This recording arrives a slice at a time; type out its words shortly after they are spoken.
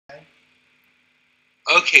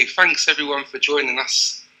Okay, thanks everyone for joining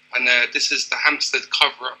us. And this is the Hampstead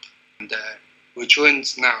cover-up. And we're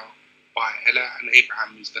joined now by Ella and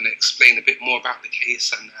Abraham, who's going to explain a bit more about the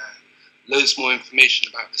case and loads more information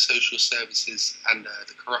about the social services and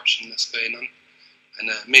the corruption that's going on. And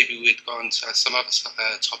maybe we'd go on to some other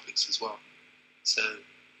topics as well. So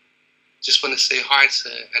just want to say hi to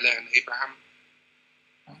Ella and Abraham.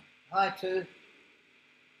 Hi, too.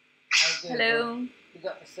 Hello. You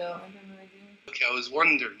got yourself? Okay, I was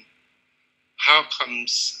wondering, how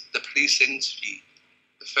comes the police interview,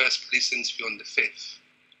 the first police interview on the 5th,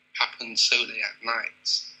 happened so late at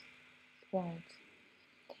night? Right.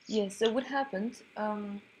 Yes, so what happened,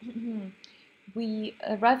 we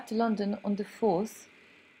arrived to London on the 4th,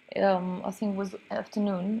 I think it was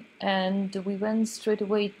afternoon, and we went straight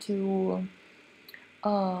away to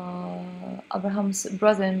Abraham's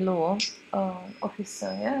brother-in-law,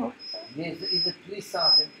 officer, yeah? Officer? Yes, he's a police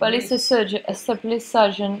sergeant. Police sergeant, police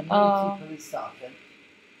sergeant, police sergeant.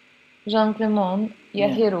 Jean-Clément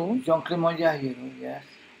Yahiru. Yeah. Jean-Clément Yahiru, yes.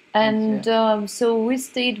 And so we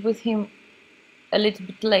stayed with him a little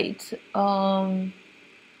bit late.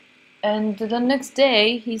 And the next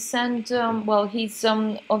day he sent, well, he's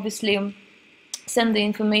obviously sent the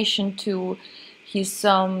information to his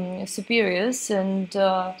superiors, and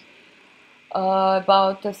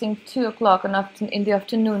about, I think, 2 o'clock in the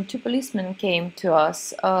afternoon, 2 policemen came to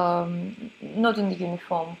us, not in the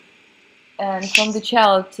uniform, and from the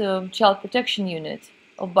child protection unit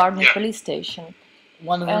of Barnet Police Station.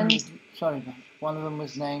 One of them, one of them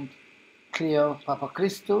was named Cleo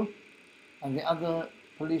Papachristou, and the other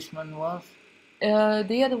policeman was?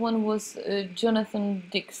 The other one was Jonathan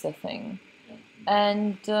Dix, I think.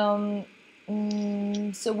 And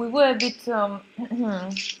so we were a bit,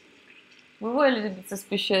 we were a little bit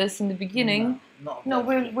suspicious in the beginning. No,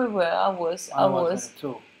 we were. I was.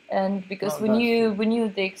 And because we knew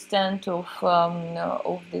the extent of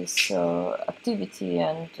this activity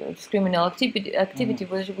and this criminal activity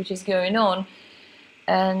which is going on,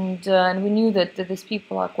 and we knew that these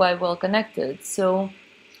people are quite well connected. So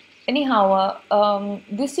anyhow,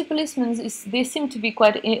 these 2 policemen, they seem to be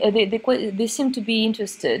quite they seem to be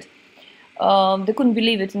interested. They couldn't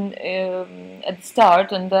believe it at the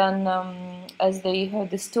start, and then as they heard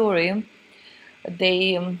the story,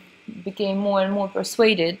 they became more and more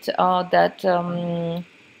persuaded that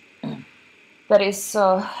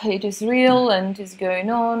it is real and is going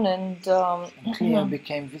on, and Cleo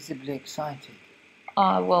became visibly excited.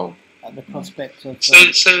 Well, at the prospect of...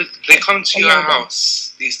 So they come to your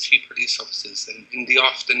house, these 2 police officers, in the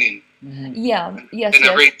afternoon? Mm-hmm. Yeah, yes, and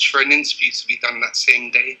arrange for an interview to be done that same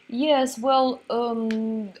day? Yes, well,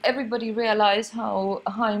 everybody realized how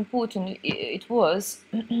important it was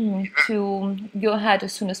to go ahead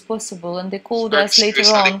as soon as possible, and they called us later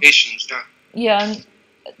on. Yeah, and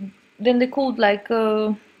then they called like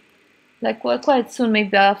quite soon,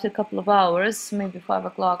 maybe after a couple of hours, maybe 5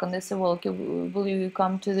 o'clock, and they said, well, okay, will you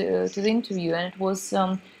come to the interview? And it was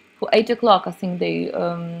for 8 o'clock, I think they,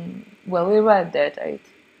 well, we arrived there at 8.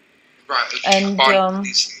 Right, okay. And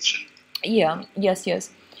yeah, yes.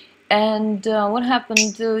 And what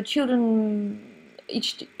happened, the children,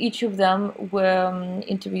 each of them were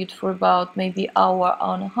interviewed for about maybe hour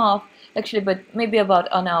and a half, actually, but maybe about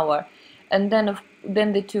an hour. And then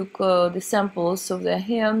they took the samples of their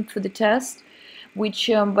hair for the test, which,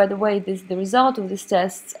 by the way, the result of this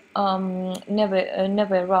test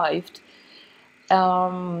never arrived.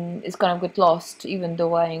 It's kind of got lost, even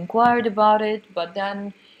though I inquired about it. But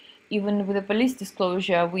then, even with the police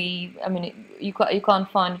disclosure, I mean, you can't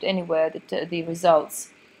find it anywhere, the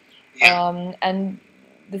results. Yeah. And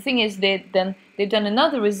the thing is, they've done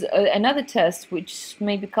another test, which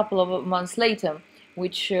maybe a couple of months later,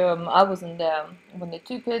 which I wasn't there when they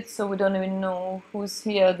took it, so we don't even know who's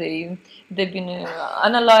here. They've been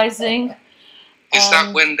analyzing. Is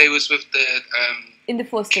that when they was with the in the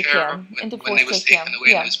foster care? When they was taken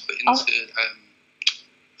away and was put into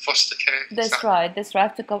foster care? That's right.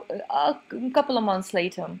 After a couple of months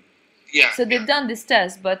later. Yeah. So they've done this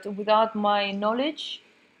test, but without my knowledge,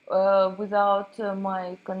 without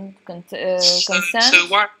my consent. So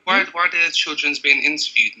why the children's being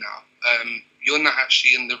interviewed now? You're not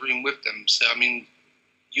actually in the room with them, so I mean,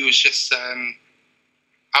 you was just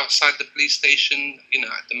outside the police station, you know,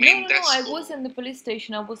 at the main desk. No, I was in the police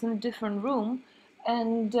station. I was in a different room,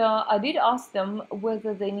 and I did ask them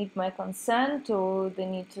whether they need my consent or they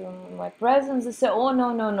need my presence. They said, "Oh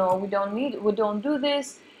no, we don't do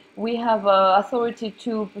this. We have authority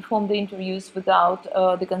to perform the interviews without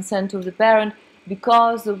the consent of the parent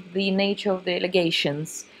because of the nature of the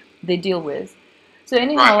allegations they deal with." So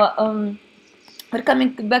anyhow, But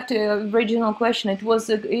coming back to your original question, it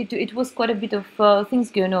was quite a bit of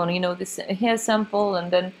things going on. You know, this hair sample,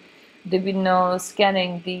 and then they've been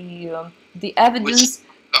scanning the evidence.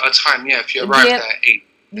 Which, at a time, yeah, if you arrived there at 8.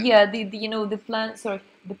 Yeah, you know, the plan. Sorry,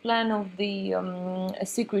 the plan of the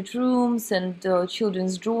secret rooms and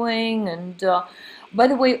children's drawing, and by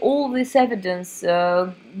the way, all this evidence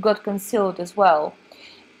got concealed as well.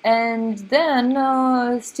 And then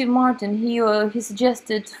Steve Martin, he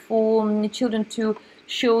suggested for children to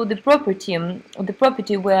show the property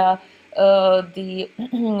where the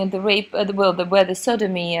the rape, where the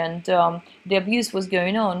sodomy and the abuse was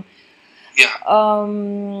going on. Yeah.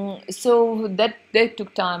 So that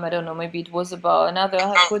took time. I don't know. Maybe it was about another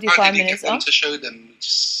 45 how did he minutes. Get them to show them?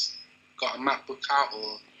 Just got a map book out,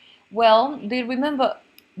 or? Well, they remember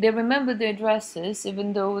the addresses,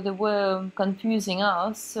 even though they were confusing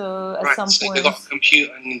us at some point. They got a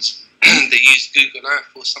computer and they used Google Earth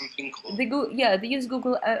or something. Or? They used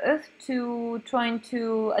Google Earth to trying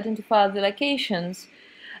to identify the locations,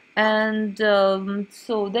 and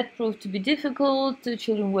so that proved to be difficult. The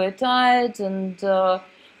children were tired, and so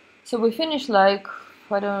we finished like,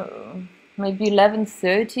 I don't, maybe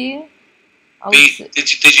 11:30.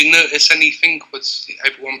 Did you notice anything? Was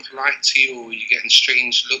everyone polite to you, or were you getting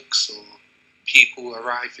strange looks, or people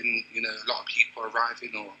arriving? You know, a lot of people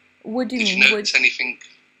arriving, or what do you mean? Did you notice anything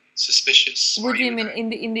suspicious? What do you mean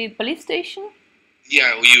in the police station?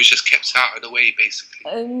 Yeah, or you were just kept out of the way, basically.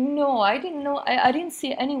 No, I didn't know. I didn't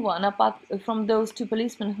see anyone apart from those two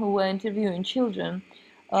policemen who were interviewing children,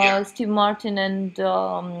 Steve Martin and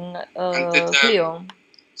Cleo.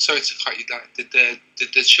 Sorry to cut you. Did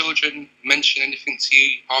the children mention anything to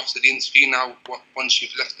you after the interview? Now, once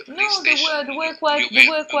you've left the police station? No, they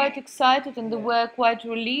were quite excited, and they were quite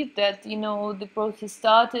relieved that, you know, the process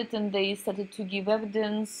started and they started to give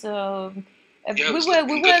evidence. We were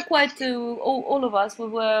quite all of us. We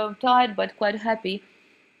were tired but quite happy.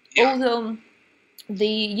 Yeah. Although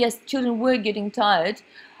children were getting tired.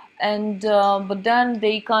 And but then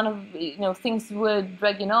they kind of, you know, things were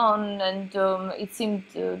dragging on, and it seemed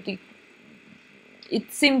to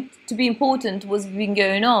be important was been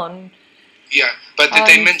going on. Yeah, but did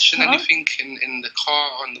they mention anything in the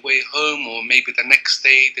car on the way home, or maybe the next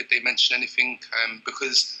day? Did they mention anything?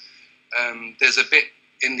 Because there's a bit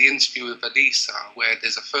in the interview with Elisa where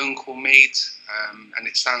there's a phone call made, and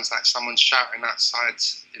it sounds like someone's shouting outside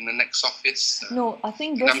in the next office. No, I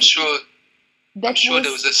think I'm sure there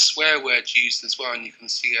was a swear word used as well, and you can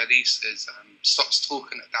see Elisa's stops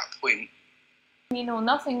talking at that point. You know,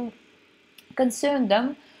 nothing concerned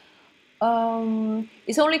them.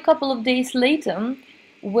 It's only a couple of days later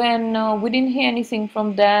when we didn't hear anything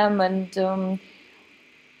from them, and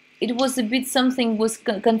it was a bit something was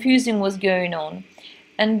confusing was going on.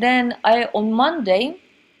 And then on Monday,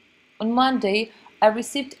 I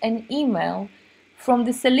received an email from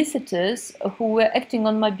the solicitors who were acting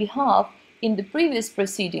on my behalf in the previous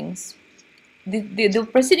proceedings. The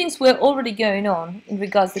proceedings were already going on in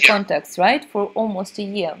regards to contacts, right, for almost a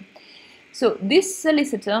year. So this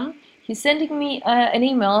solicitor, he's sending me an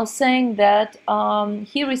email saying that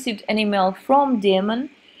he received an email from Damon,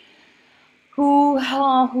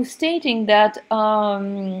 who's stating that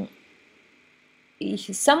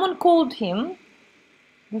someone called him.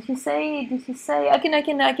 Did he say? I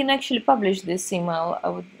can actually publish this email.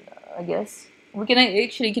 I guess. We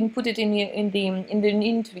can put it in the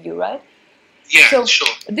interview, right? Yeah, so sure.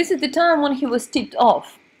 This is the time when he was tipped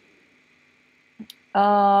off.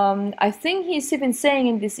 I think he's even saying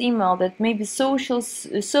in this email that maybe social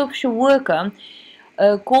worker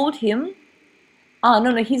called him.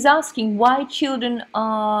 No, he's asking why children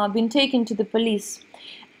are been taken to the police,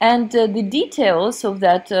 and the details of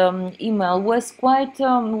that email was quite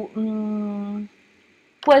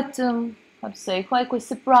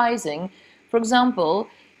surprising. For example,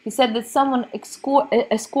 he said that someone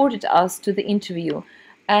escorted us to the interview,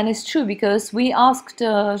 and it's true because we asked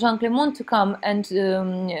Jean Clément to come and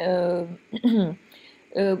you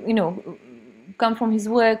know, come from his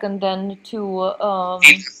work, and then to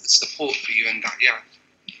support for you and that,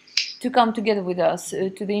 to come together with us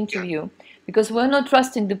to the interview, because we're not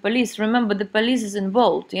trusting the police. Remember, the police is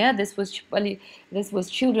involved. Yeah, this was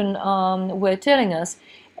children were telling us.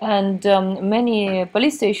 And many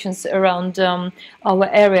police stations around our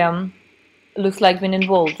area looks like been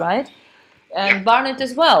involved, right? And Barnet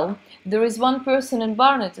as well. There is one person in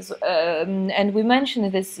Barnet, and we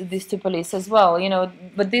mentioned this to police as well. You know,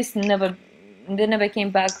 but they never came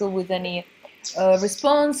back with any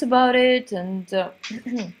response about it. And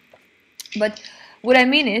but what I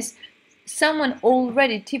mean is, someone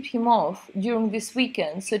already tipped him off during this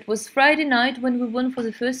weekend. So it was Friday night when we went for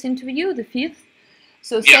the first interview, the 5th.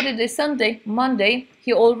 So Saturday, Sunday, Monday,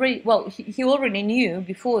 he already knew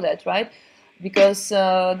before that, right? Because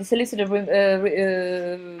the solicitor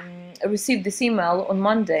received this email on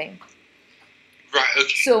Monday. Right.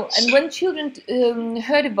 Okay. So, and when children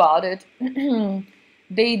heard about it,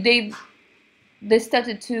 they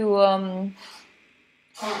started to.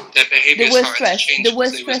 Their behaviour started to change. They were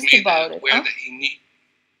stressed about it. That he knew.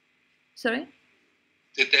 Sorry.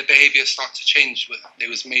 Did their behaviour start to change? They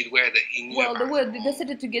was made aware that he knew. Well, they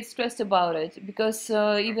started to get stressed about it because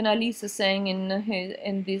even Alisa saying in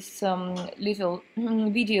this little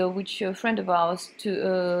video which a friend of ours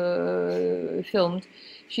filmed,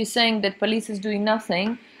 she's saying that police is doing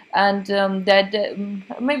nothing, and that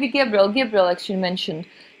maybe Gabriel actually mentioned,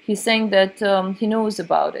 he's saying that he knows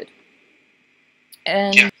about it,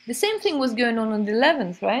 and the same thing was going on the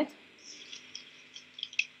 11th, right?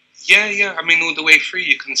 Yeah. I mean, all the way through,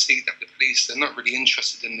 you can see that the police, they're not really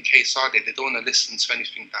interested in the case, are they? They don't want to listen to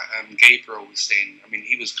anything that Gabriel was saying. I mean,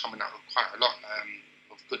 he was coming out with quite a lot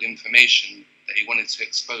of good information that he wanted to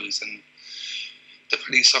expose, and the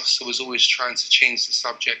police officer was always trying to change the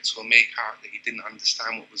subject or make out that he didn't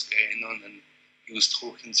understand what was going on, and he was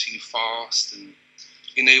talking too fast, and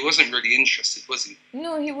he wasn't really interested, was he?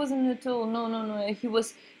 No, he wasn't at all. No. He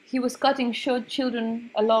was cutting short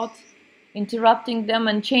children a lot, interrupting them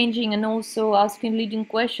and changing, and also asking leading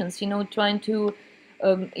questions. Trying to,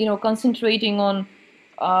 concentrating on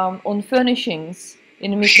furnishings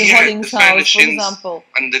in Mr. Holding's house, for example.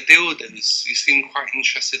 And the dildos. You seemed quite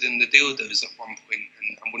interested in the dildos at one point,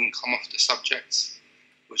 and wouldn't come off the subject,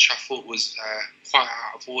 which I thought was quite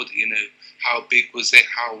out of order. How big was it?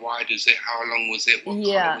 How wide was it? How long was it? What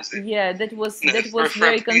colour was it? Yeah, that was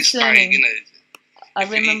very concerning. I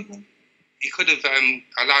remember. He could have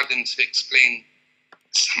allowed him to explain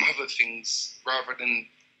some other things rather than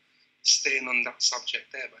staying on that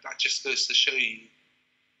subject there. But that just goes to show you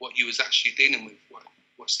what you was actually dealing with,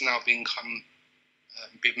 what's now been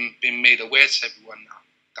made aware to everyone now,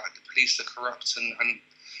 that the police are corrupt and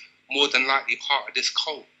more than likely part of this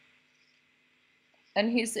cult.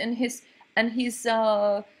 And his interest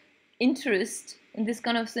in this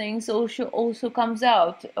kind of things also comes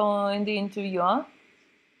out in the interview, huh?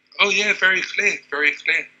 Oh yeah, very clear,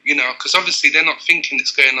 because obviously they're not thinking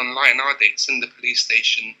it's going online, are they? It's in the police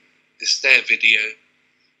station, it's their video.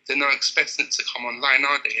 They're not expecting it to come online,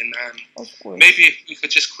 are they? And maybe if we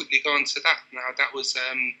could just quickly go on to that. Now, that was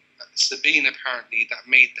Sabine, apparently, that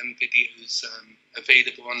made them videos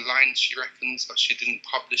available online, she reckons, but she didn't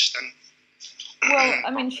publish them. Well,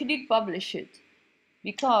 I mean, she did publish it,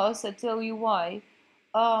 because I tell you why.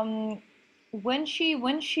 When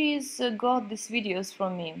she's got these videos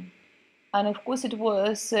from me, and of course it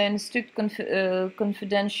was in strict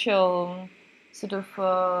confidential sort of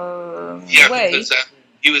way. Because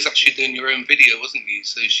you was actually doing your own video, wasn't you?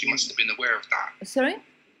 So she must have been aware of that. Sorry?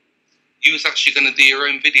 You was actually going to do your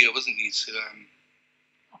own video, wasn't you? To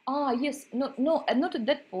yes, no, not at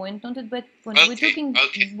that point. Not at that point.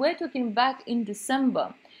 Okay. We're talking back in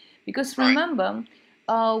December, because remember.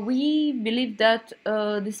 We believed that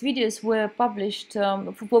these videos were published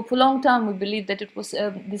for a long time. We believed that it was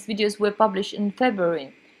these videos were published in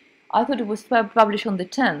February. I thought it was published on the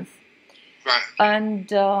 10th. Right.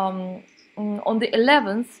 And on the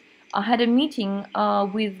 11th, I had a meeting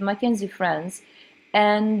with Mackenzie friends,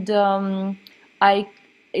 and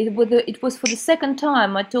it was for the second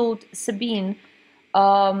time I told Sabine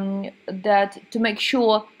that to make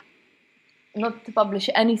sure not to publish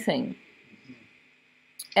anything.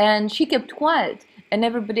 And she kept quiet, and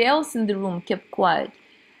everybody else in the room kept quiet.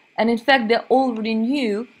 And in fact, they already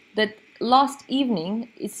knew that last evening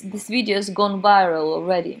this video has gone viral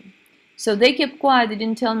already. So they kept quiet, they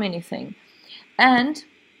didn't tell me anything. And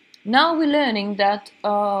now we're learning that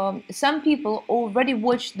some people already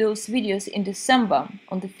watched those videos in December,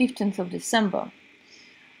 on the 15th of December.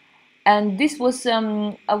 And this was,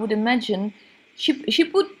 I would imagine, she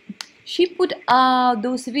put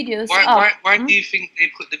those videos up. Why do you think they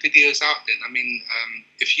put the videos out then? I mean,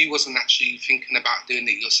 if you wasn't actually thinking about doing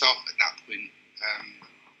it yourself at that point.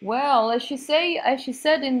 Well, as she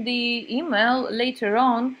said in the email later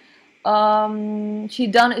on, she's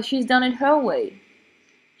done it her way.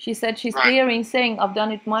 She said she's clearing, saying, "I've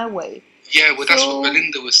done it my way." Yeah, well, that's what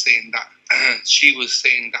Belinda was saying. That she was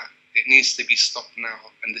saying that it needs to be stopped now,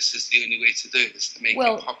 and this is the only way to do it, is to make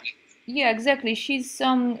it public. Yeah, exactly. She's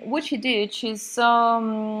what she did. She.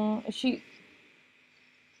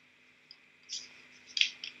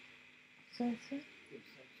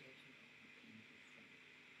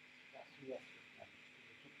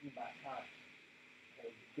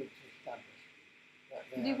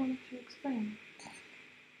 Do you want to explain?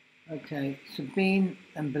 Okay, Sabine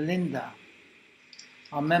and Belinda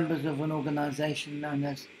are members of an organisation known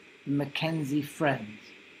as the Mackenzie Friends.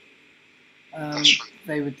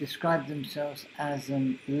 They would describe themselves as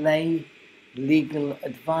lay legal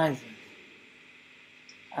advisors,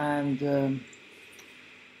 and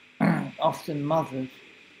often mothers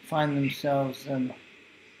find themselves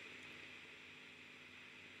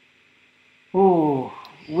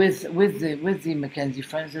with the Mackenzie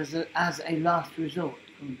Friends as a last resort.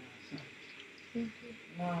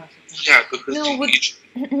 Yeah, because no,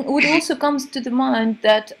 what also comes to the mind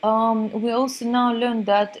that we also now learn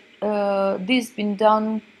that this has been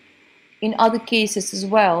done in other cases as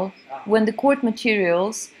well, when the court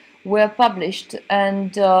materials were published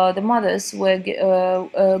and the mothers were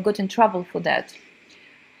got in trouble for that.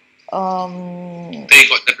 They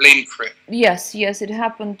got the blame for it. Yes, it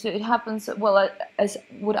happened. It happens. Well, as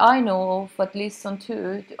what I know of, at least on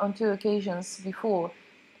two occasions before.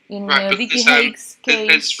 In Vicky Haig's case,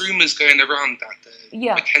 there's rumours going around that the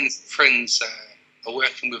Mackenzie Friends are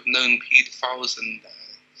working with known paedophiles, and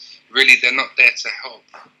really they're not there to help.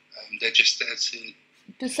 They're just there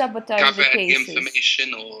to sabotage gather the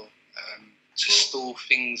information or to store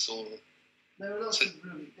things. Or there are lots of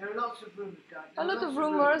rumors. A lot of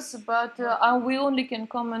rumors, but we only can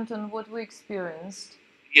comment on what we experienced.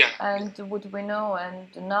 Yeah. And what we know, and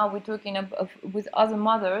now we're talking with other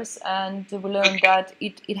mothers, and we learned that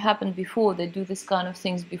it happened before. They do this kind of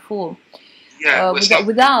things before,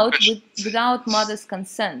 without mother's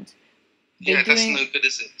consent. Yeah, that's no good,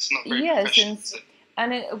 is it? It's not very professional.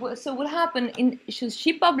 So what happened?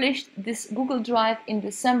 She published this Google Drive in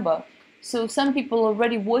December. So some people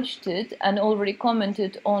already watched it and already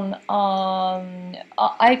commented on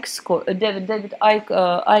David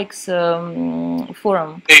Icke's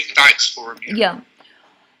forum. David Icke's forum, yeah.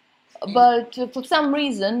 But for some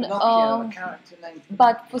reason,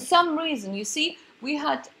 you see, we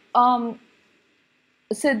had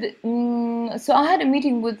said. So I had a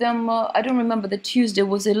meeting with them. I don't remember, the Tuesday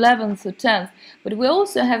was 11th or 10th, but we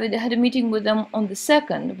also had a meeting with them on the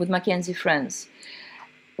 2nd with Mackenzie Friends,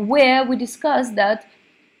 where we discussed that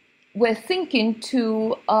we're thinking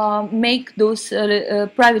to make those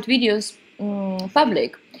private videos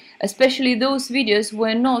public, especially those videos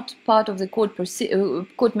were not part of the court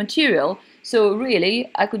material. So really,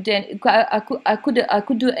 I could do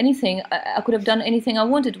anything. I could have done anything I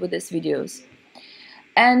wanted with these videos.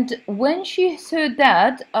 And when she heard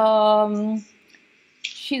that,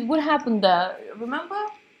 what happened there? Remember?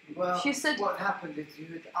 Well, she said what happened is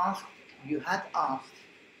you had asked.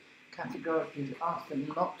 Categorically asked them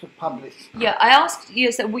not to publish. Yeah, I asked.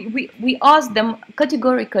 Yes, we asked them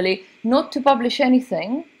categorically not to publish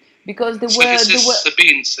anything because there were.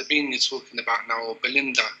 Sabine you're talking about now, or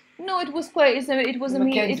Belinda? No, it was quite. It was a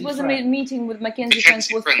meeting with Mackenzie Friends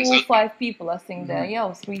with 4 or 5 people, I think. There, yeah,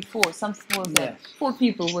 or 3, 4. Something was there. 4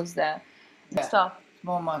 people was there. Stuff.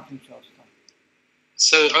 More mind control stuff.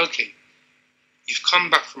 So okay, you've come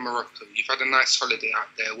back from Morocco. You've had a nice holiday out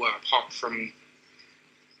there. Well, apart from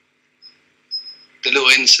the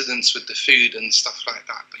little incidents with the food and stuff like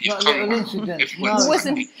that, but you've come back.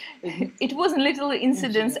 It wasn't little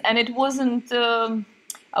incidents, and it wasn't.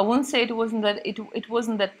 I won't say it wasn't that. It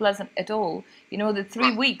wasn't that pleasant at all. You know, the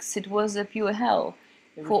 3 weeks, it was a pure hell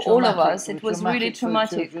for all of us. It was really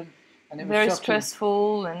traumatic, very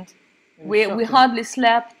stressful, and we hardly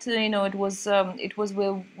slept. You know,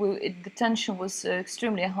 the tension was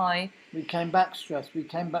extremely high. We came back stressed. We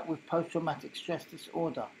came back with post-traumatic stress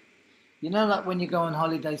disorder. You know, like when you go on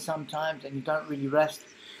holiday sometimes and you don't really rest,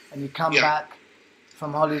 and you come back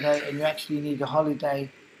from holiday and you actually need a holiday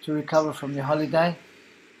to recover from your holiday.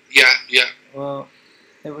 Yeah. Well,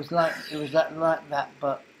 it was like that,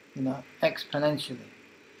 but you know, exponentially.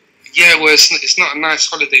 Yeah, well, it's not a nice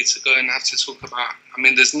holiday to go and have to talk about. I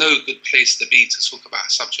mean, there's no good place to be to talk about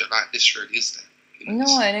a subject like this, really, is there? You know,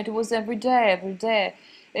 no, and it was every day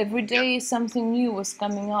something new was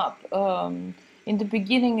coming up. In the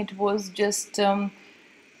beginning, it was just the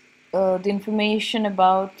information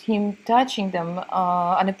about him touching them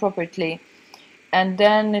inappropriately, and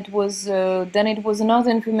then it was another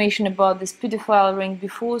information about this pedophile ring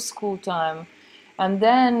before school time, and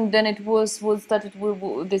then they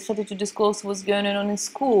started to disclose what's going on in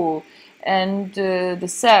school, and the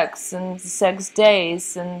sex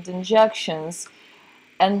days and injections.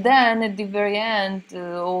 And then at the very end,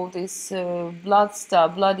 all this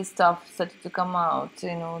bloody stuff started to come out.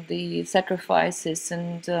 You know, the sacrifices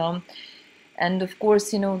and of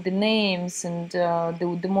course, you know, the names and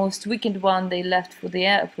the most wicked one they left for the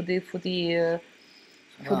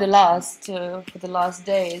for the last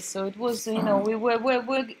days. So it was, you know,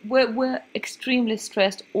 we're extremely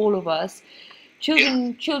stressed, all of us.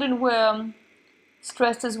 Children were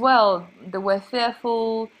stressed as well. They were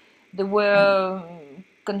fearful, they were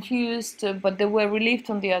confused, but they were relieved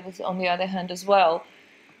on the other hand as well.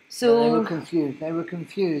 So they were confused. They were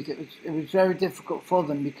confused. It was very difficult for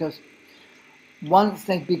them because once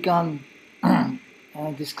they'd begun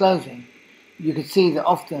disclosing, you could see that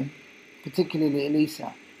often, particularly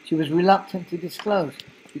Elisa, she was reluctant to disclose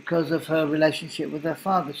because of her relationship with her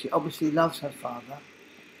father. She obviously loves her father.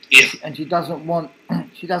 Yeah. And she doesn't want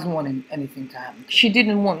anything to happen. She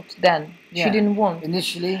didn't want then. Yeah. She didn't want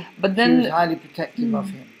initially, but then she was highly protective of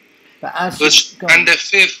him. But as and they're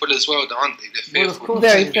fearful as well, aren't they? They're fearful. Well,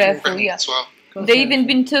 very fearful. Yeah. As well. They've even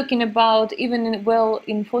been talking about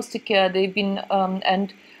in foster care. They've been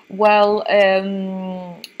and while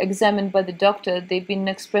examined by the doctor, they've been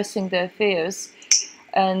expressing their fears.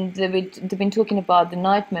 And they've been talking about the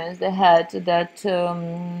nightmares they had that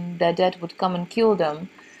their dad would come and kill them.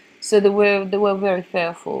 So they were very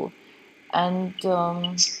fearful, and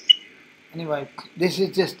anyway, this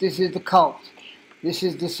is the cult. This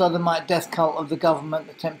is the sodomite death cult of the government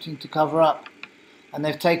attempting to cover up, and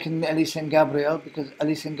they've taken Elisa and Gabriel because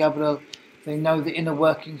Elisa and Gabriel, they know the inner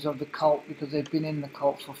workings of the cult because they've been in the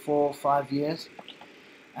cult for 4 or 5 years,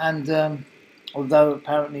 and although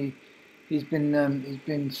apparently he's been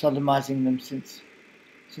sodomizing them since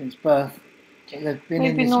birth.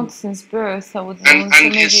 Maybe not since birth, I would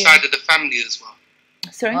and his side of the family as well.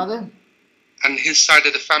 Sorry? Pardon? And his side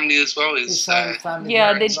of the family as well is his side of the family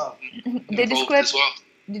yeah, they describe as well.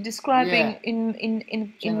 They're describing in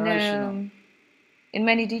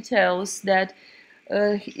many details that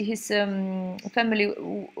his family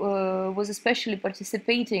was especially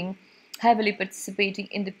heavily participating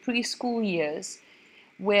in the preschool years,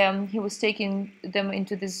 where he was taking them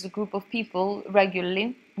into this group of people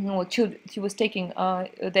regularly. He was taking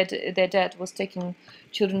their dad was taking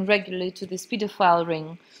children regularly to this pedophile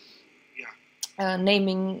ring,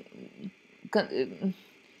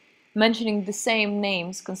 mentioning the same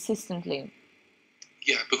names consistently.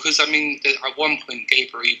 Yeah, because I mean, at one point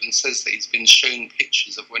Gabriel even says that he's been shown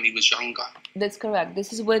pictures of when he was younger. That's correct.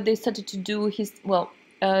 This is where they started to do his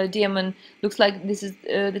Diamond looks like this is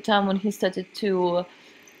the time when he started to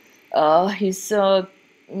his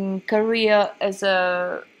career as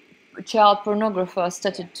a child pornographer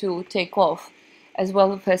started to take off, as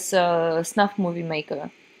well as a snuff movie maker.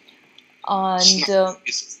 And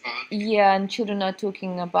yeah, and children are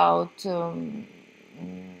talking about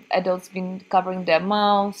adults been covering their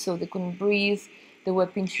mouths so they couldn't breathe. They were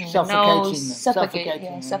pinching their nose,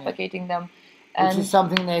 suffocating them. Which is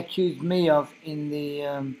something they accused me of in the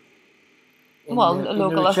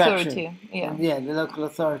local authority. Yeah, the local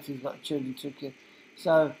authorities got the children took it.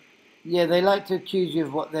 So, yeah, they like to accuse you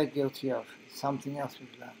of what they're guilty of. Something else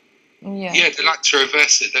with that. Yeah. Yeah, they like to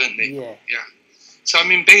reverse it, don't they? Yeah. Yeah. So I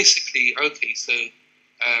mean, basically, okay. So,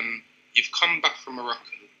 you've come back from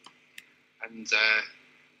Morocco, and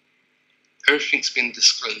everything's been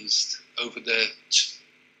disclosed over the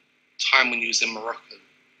time when you was in Morocco.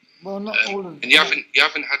 Well, not all of. And you haven't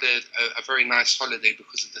had a very nice holiday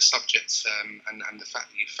because of the subjects and the fact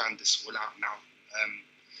that you found this all out now.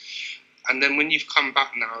 And then when you've come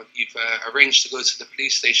back now, you've arranged to go to the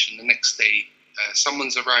police station the next day.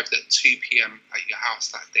 Someone's arrived at 2 p.m. at your house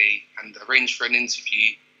that day and arranged for an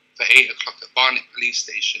interview for 8 o'clock at Barnet Police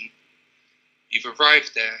Station. You've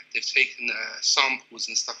arrived there, they've taken samples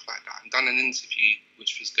and stuff like that and done an interview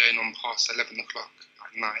which was going on past 11 o'clock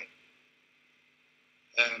at night.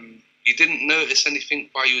 You didn't notice anything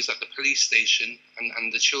while you was at the police station,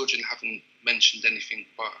 and the children haven't mentioned anything,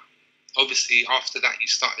 but obviously after that you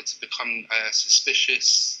started to become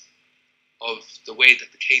suspicious of the way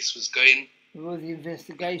that the case was going. What was the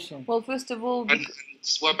investigation? Well, first of all... And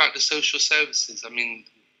what about the social services? I mean,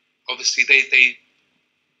 obviously they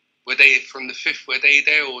were they from the 5th, were they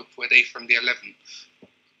there, or were they from the 11th?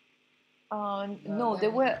 No, they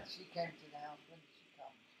were... She came to the house. When did she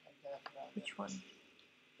come? Which one?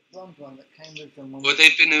 The blonde one that came with them. Well,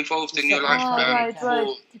 they've been involved in your life.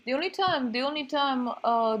 Right. The only time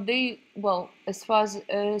they, well, as far as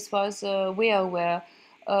we are aware,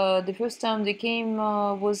 the first time they came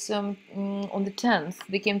was on the 10th.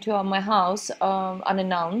 They came to my house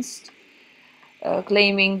unannounced,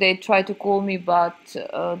 claiming they tried to call me, but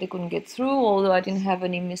they couldn't get through, although I didn't have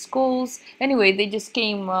any missed calls. Anyway, they just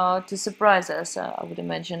came to surprise us, I would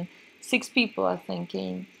imagine. 6 people, I think,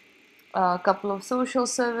 came. A couple of social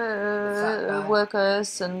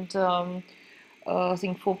workers and I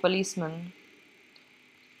think 4 policemen.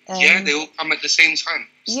 Yeah, they all come at the same time.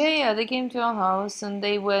 Yeah, they came to our house and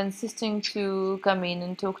they were insisting to come in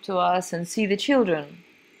and talk to us and see the children.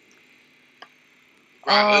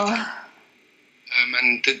 Right, okay.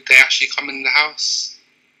 And did they actually come in the house?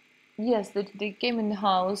 Yes, they came in the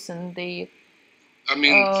house and they... I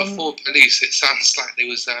mean, before police, it sounds like they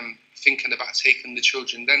was thinking about taking the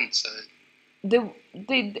children then, so... The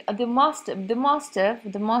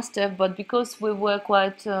master, but because we were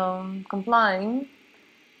quite complying,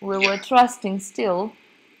 we were trusting still,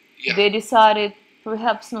 they decided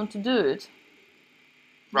perhaps not to do it.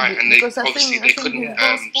 Right, and they obviously they couldn't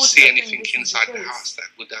see anything inside the house that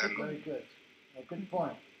would very good. A good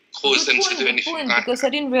point. Cause them to do anything like because that. I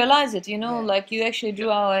didn't realize it, you know, like you actually drew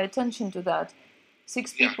our attention to that.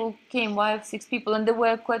 6 people came, wife, 6 people, and they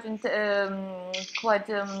were quite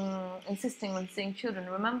insisting on seeing children,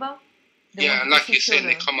 remember? And like you're saying,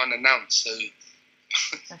 they come unannounced, so...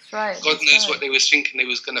 That's right. God knows what they was thinking they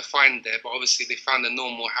was going to find there, but obviously they found a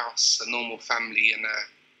normal house, a normal family, and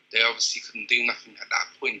they obviously couldn't do nothing at that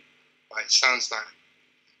point. But it sounds like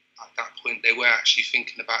at that point they were actually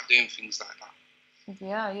thinking about doing things like that.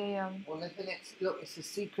 Yeah. Well, look, it's a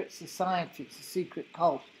secret society, it's a secret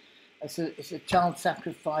cult. It's a child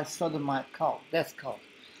sacrifice sodomite cult, death cult,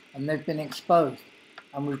 and they've been exposed.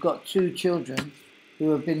 And we've got 2 children who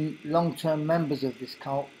have been long-term members of this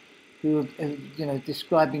cult, who are, you know,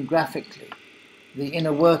 describing graphically the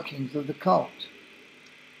inner workings of the cult.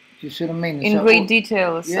 Do you see what I mean? In great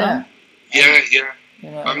detail, yeah. Yeah. You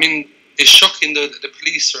know, I mean, it's shocking that the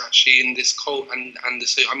police are actually in this cult, and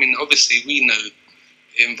I mean, obviously we know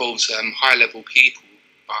it involves high-level people,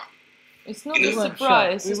 but it's not a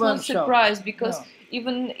surprise. It's not a surprise because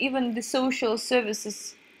even the social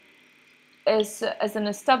services, as an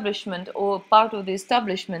establishment or part of the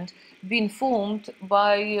establishment, being formed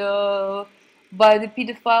by the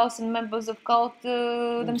pedophiles and members of cult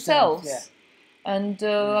themselves. Yeah. And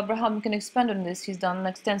Abraham can expand on this. He's done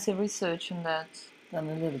extensive research on that. Done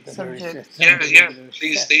a little bit subject. of research.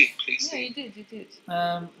 Please do. Yeah, you did.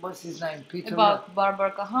 What's his name? Peter. About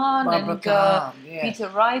Barbara Kahan Peter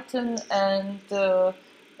Wrighton and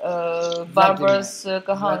Barbara's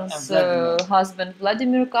Kahan's husband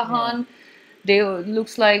Vladimir Kahan. They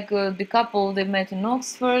looks like the couple they met in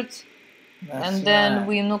Oxford. And then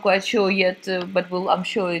we're not quite sure yet, but I'm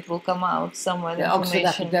sure it will come out somewhere. Yeah,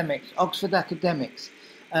 Oxford academics.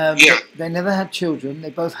 They never had children. They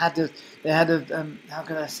both had how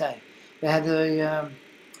can I say? They had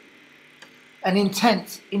an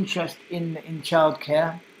intense interest in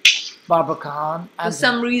childcare. Barbara Kahan, for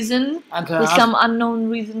some reason, for some unknown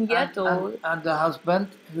reason yet, and her husband,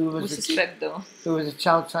 who was a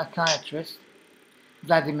child psychiatrist,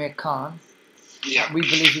 Vladimir Khan. Yeah. We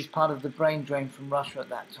believe he's part of the brain drain from Russia at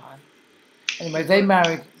that time. Anyway, they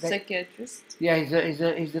married. Psychiatrist. Yeah,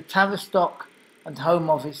 he's a Tavistock and Home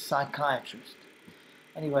Office psychiatrist.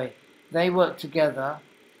 Anyway, they worked together,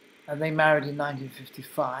 and they married in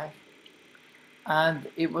 1955. And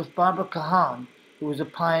it was Barbara Kahan who was a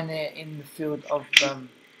pioneer in the field of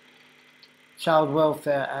child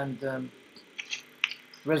welfare and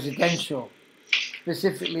residential,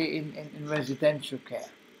 specifically in residential care.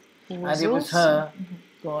 And it was her,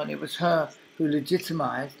 who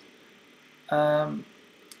legitimized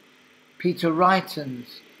Peter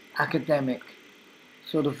Wrighton's academic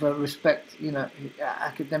sort of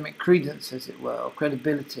academic credence, as it were, or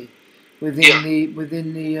credibility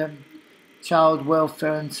within the child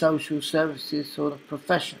welfare and social services sort of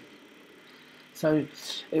profession. So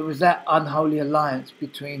it was that unholy alliance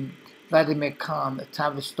between Vladimir Khan, a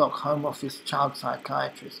Tavistock Home Office child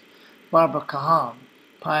psychiatrist, Barbara Kahan,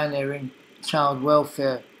 pioneering child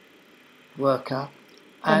welfare worker,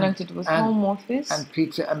 connected with Home Office, and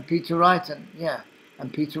Peter Wrighton,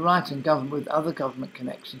 and Peter Wrighton, government with other government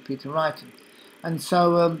connections, Peter Wrighton, and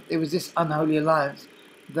so it was this unholy alliance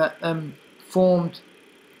that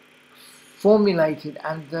formulated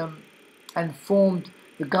and formed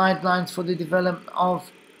the guidelines for the development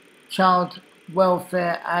of child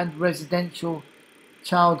welfare and residential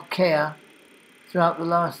child care throughout the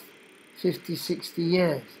last 50, 60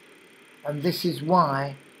 years. And this is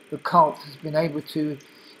why the cult has been able to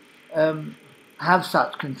have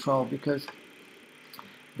such control, because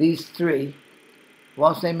these 3,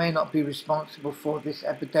 whilst they may not be responsible for this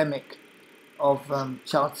epidemic of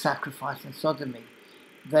child sacrifice and sodomy,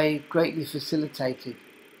 they greatly facilitated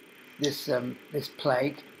this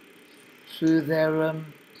plague through their,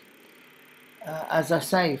 as I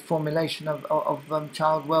say, formulation of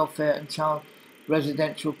child welfare and child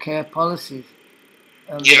residential care policies.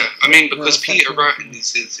 I mean, because Peter Wrighton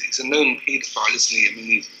is a known paedophile, isn't he? I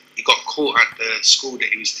mean, he got caught at the school that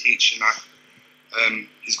he was teaching at,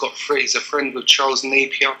 He's a friend with Charles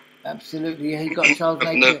Napier. Absolutely, yeah, he got Charles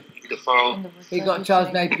Napier. He got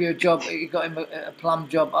Charles Napier a job. He got him a plum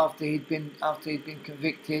job after he'd been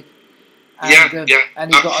convicted. And,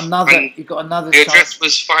 and he got another. The address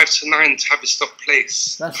was 5 to 9 Tavistock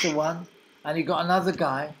Place. That's the one. And he got another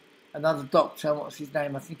guy, another doctor. What's his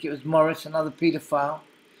name? I think it was Morris, another paedophile,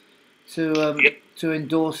 to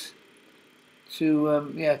endorse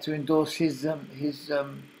his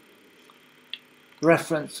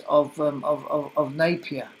reference of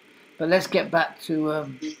Napier. But let's get back to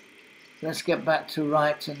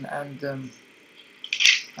Wrighton and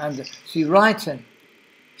see Wrighton.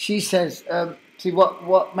 She says, see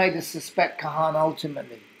what made us suspect Kahan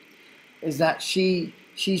ultimately is that she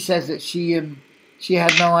says that she had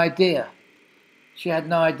no idea. She had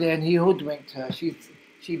no idea, and he hoodwinked her. She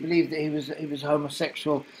believed that he was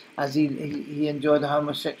homosexual, as he enjoyed a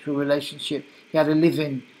homosexual relationship. He had a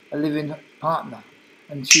living partner,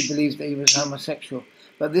 and she believes that he was homosexual.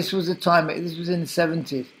 But this was a time. This was in the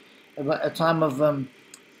 70s, a time of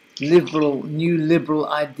new liberal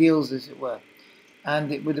ideals, as it were.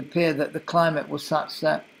 And it would appear that the climate was such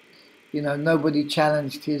that, nobody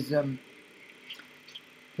challenged his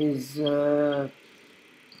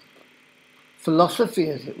philosophy,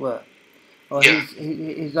 as it were, or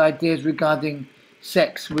his ideas regarding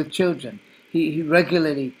sex with children. He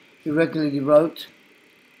regularly wrote,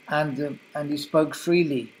 and he spoke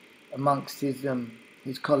freely amongst his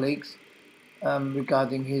colleagues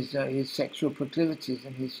regarding his sexual proclivities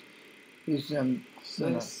and his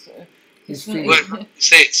Well,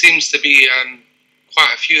 it seems to be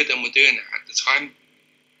quite a few of them were doing it at the time.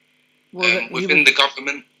 Within the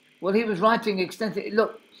government. Well, he was writing extensively.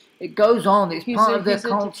 Look, it goes on. It's part of their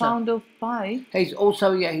culture. He's a founder of Pi. He's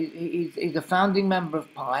also he's a founding member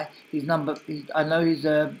of Pi. I know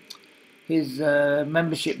his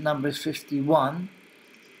membership number is 51.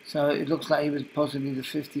 So it looks like he was possibly the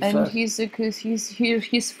 51st. And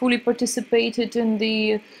he's fully participated in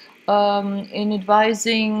the in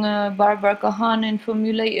advising Barbara Kahan in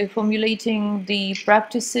formulating the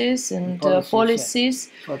practices and policies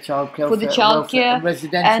for childcare, for the childcare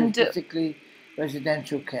and particularly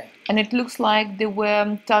residential care. And it looks like they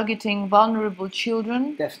were targeting vulnerable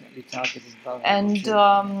children. Definitely targeting vulnerable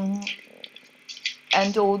children.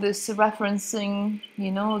 And all this referencing,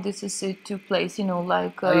 it took place,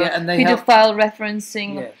 like pedophile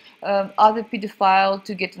referencing. Yeah. Other pedophile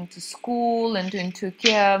to get into school and into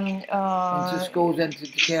care into schools and into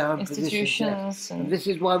care home institutions. And this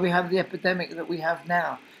is why we have the epidemic that we have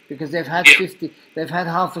now, because they've had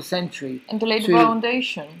half a century and the late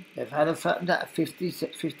foundation. They've had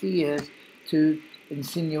 50 years to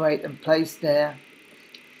insinuate and place their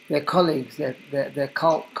colleagues, their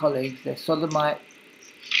cult colleagues, their sodomite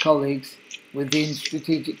colleagues within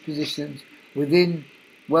strategic positions, within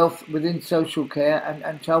social care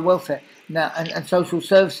and child welfare now, and social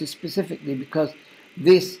services specifically, because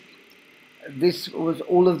this was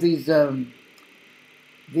all of these were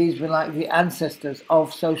like the ancestors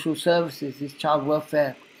of social services, these child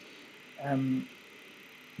welfare. They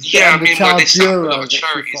start a lot of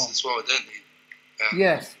charities as well, don't they?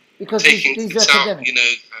 Yes, because taking these kids out,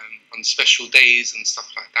 on special days and stuff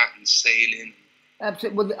like that, and sailing.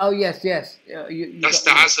 Absolutely. Well, oh yes. That's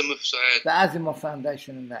the Azimuth. The Azimuth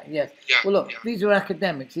Foundation and that. Yes. Yeah, well, look, these are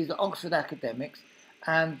academics. These are Oxford academics,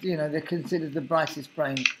 and they're considered the brightest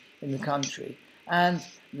brains in the country, and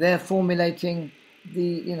they're formulating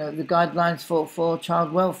the guidelines for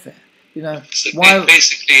child welfare. So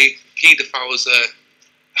basically, paedophiles are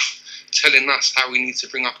telling us how we need to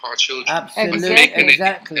bring up our children. Absolutely,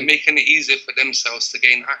 exactly. They're making it easier for themselves to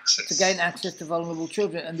gain access. To gain access to vulnerable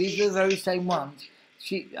children, and these are the very same ones.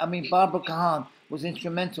 Barbara Kahan was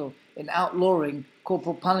instrumental in outlawing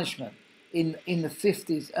corporal punishment in the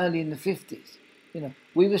 50s, early in the 50s.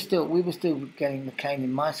 We were still getting the cane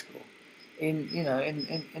in my school, in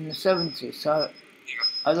the 70s. So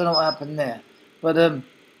I don't know what happened there, but the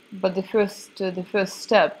first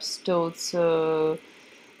steps towards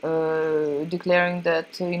declaring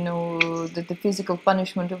that that the physical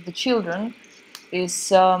punishment of the children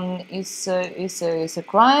is a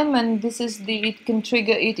crime, and this is it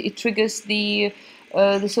triggers the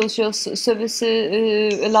social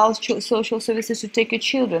services, allows social services to take your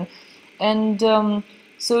children, and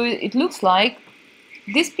so it looks like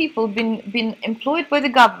these people been employed by the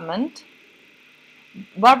government.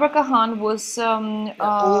 Barbara Kahan was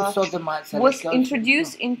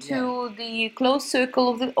introduced into the close circle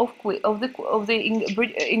of the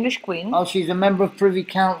English Queen. Oh, she's a member of Privy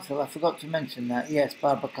Council. I forgot to mention that. Yes,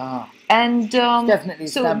 Barbara Kahan. And definitely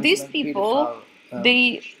so these people,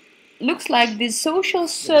 they looks like these social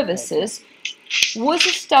services was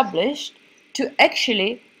established to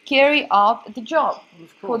actually carry out the job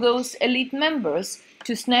for those elite members,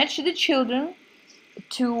 to snatch the children,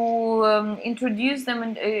 to introduce them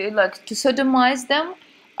and like to sodomize them,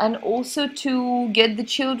 and also to get the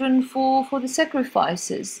children for the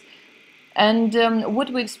sacrifices. And what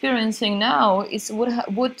we're experiencing now is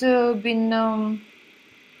what been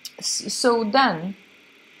sowed then.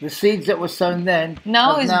 The seeds that were sown then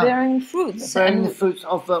now is bearing fruits. Bearing the fruits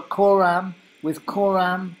of Koram, with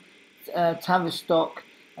Koram, Tavistock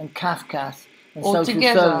and Kafkas and social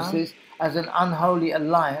services as an unholy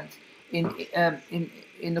alliance in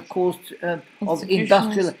the cause of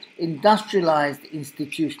industrialized,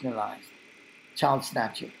 institutionalized child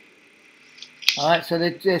snatching. All right, so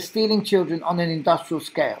they're stealing children on an industrial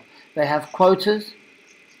scale. They have quotas.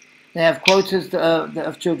 They have quotas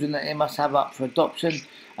of children that they must have up for adoption,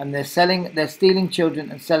 and they're stealing children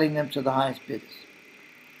and selling them to the highest bidders.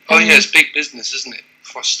 Oh yeah, it's big business, isn't it?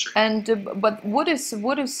 Fostering. And but what is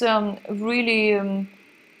really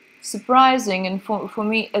surprising, and for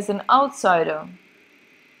me as an outsider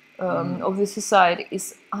of the society,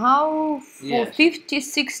 is how for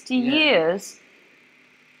 50-60 years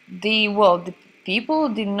the people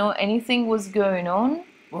didn't know anything was going on.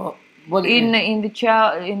 In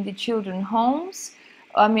the children homes.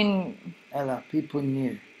 I mean, Ella, people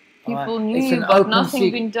knew. People knew, but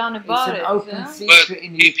nothing been done about it. It's an open secret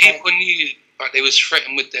in the UK. People knew, but they was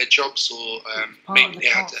threatened with their jobs, or maybe they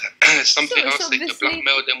had something else they could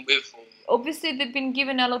blackmail them with. Or... Obviously, they've been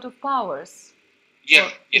given a lot of powers. Yeah,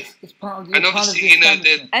 it's part of the, and obviously, you know,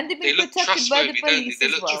 they look trustworthy, don't they? They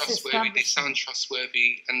look trustworthy. They sound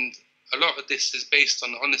trustworthy, and a lot of this is based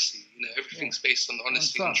on honesty. You know, everything's based on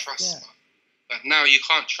honesty and trust. But now you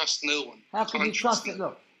can't trust no one. How can you trust it?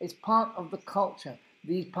 Look, it's part of the culture.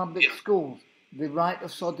 These public schools, the right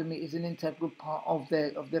of sodomy is an integral part of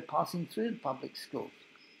their passing through public schools.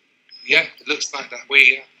 Yeah, it looks like that way.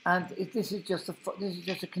 Yeah. And this is just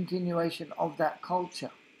a continuation of that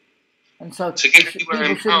culture. And so to get anywhere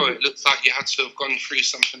in power, it looks like you had to have gone through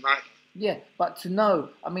something like that. Yeah, but to know,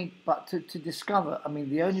 to discover,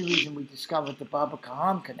 the only reason we discovered the Baba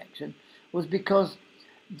Khan connection was because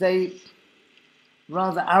they,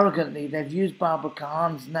 rather arrogantly, they've used Baba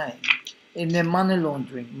Khan's name in their money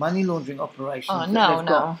laundering operations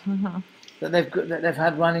that they've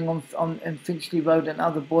had running on Finchley Road and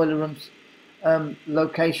other boiler rooms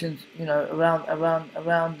locations, you know, around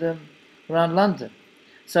London.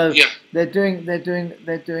 So they're doing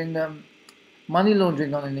money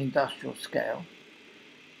laundering on an industrial scale,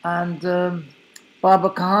 and Baba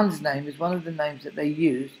Khan's name is one of the names that they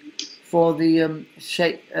use for the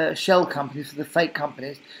shell companies, for the fake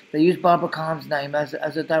companies. They use Baba Khan's name as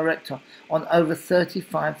a director on over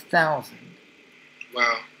 35,000.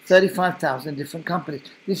 Wow. 35,000 different companies.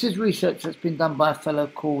 This is research that's been done by a fellow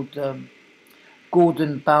called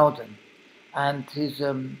Gordon Bowden and his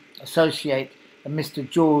associate, Mr.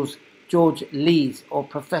 George Lees, or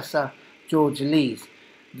Professor George Lees.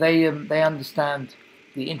 They understand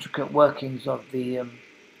the intricate workings of the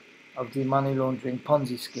money laundering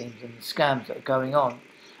Ponzi schemes and the scams that are going on,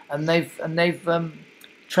 and they've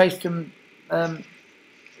traced them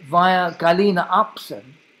via Galina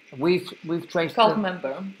Upson. We've traced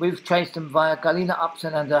them. We've traced them via Galina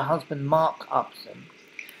Upson and her husband Mark Upson.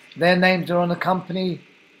 Their names are on a company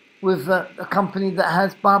with a company that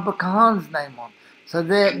has Baba Khan's name on. So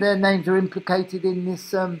their names are implicated in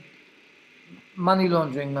this money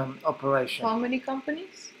laundering operation. How many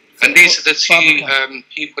companies? And these are the two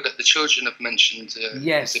people that the children have mentioned.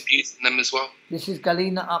 Yes, abusing them as well. This is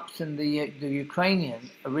Galina Upson, the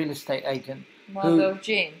Ukrainian real estate agent. Mother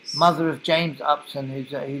of James Upson,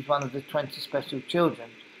 who's one of the 20 special children,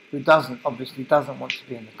 who obviously doesn't want to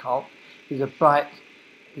be in the cult. He's a bright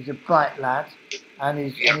lad, and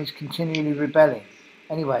he's continually rebelling.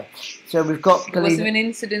 Anyway, so we've got Galina. There was an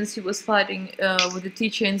incident he was fighting with a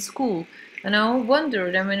teacher in school, and I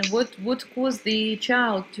wondered, what caused the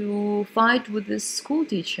child to fight with this school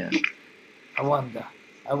teacher? I wonder.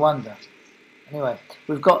 Anyway,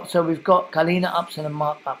 we've got Galina Upson and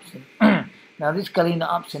Mark Upson. Now, this Galina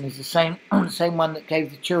Upson is the same one that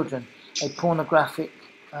gave the children a pornographic,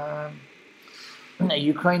 a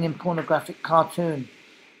Ukrainian pornographic cartoon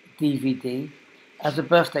DVD as a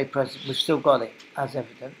birthday present. We've still got it as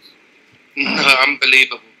evidence.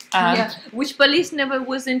 Unbelievable. Which police never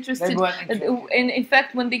was interested. They weren't interested. In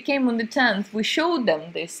fact, when they came on the 10th, we showed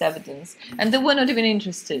them this evidence, and they were not even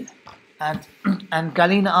interested. And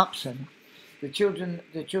Galina Upson, the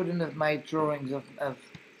children have made drawings of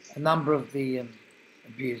a number of the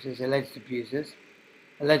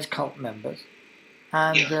alleged cult members,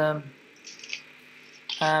 and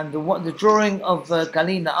And the drawing of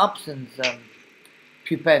Galina Upson's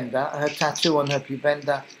pupenda, her tattoo on her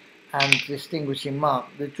pupenda and distinguishing mark,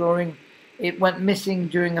 the drawing, it went missing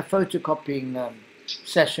during a photocopying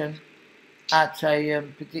session at a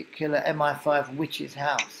particular MI5 witch's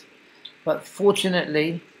house. But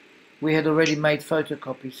fortunately, we had already made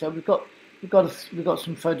photocopies, so we've got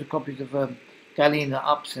some photocopies of Galina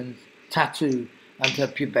Upson's tattoo and her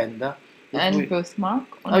pubenda. And birthmark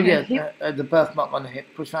on her hip. The birthmark on the hip,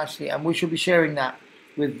 precisely. And we should be sharing that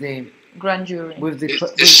with the grand jury.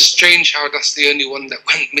 It's strange how that's the only one that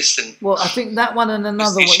went missing. Well, I think that one and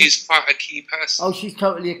another one. She's quite a key person. Oh, she's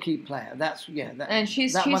totally a key player. And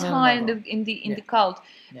she's high in the cult.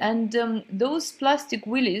 Yeah. And those plastic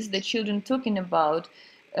willies that children talking about,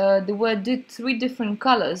 there were three different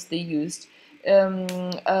colors they used,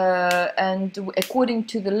 and according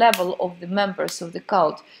to the level of the members of the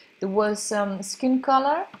cult, there was skin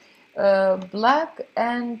color, black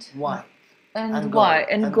and white. And white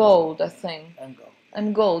and gold, I think.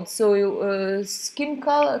 And gold. So skin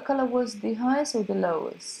color was the highest or the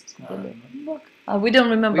lowest? We don't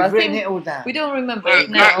remember. We've written it all down. We don't remember it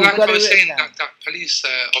now. Like I was saying, that police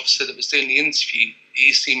officer that was doing the interview,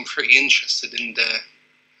 he seemed pretty interested in the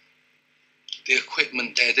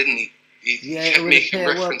equipment there, didn't he? He kept making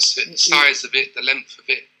reference to it, the size of it, the length of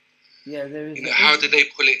it. Yeah, there is. You know, how did they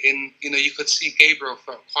pull it in? You know, you could see Gabriel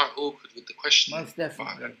felt quite awkward with the question. Most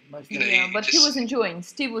definitely. But he was enjoying.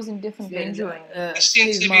 Steve was definitely enjoying. He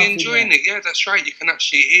seemed to be enjoying it. Yeah, that's right. You can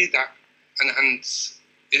actually hear that, and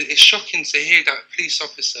it's shocking to hear that a police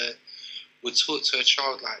officer would talk to a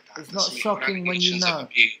child like that. It's not shocking when you know.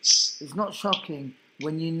 It's not shocking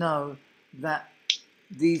when you know that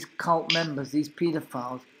these cult members, these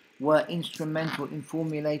paedophiles, were instrumental in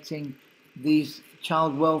formulating these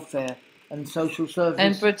child welfare and social service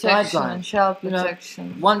and protection guidelines. And child protection.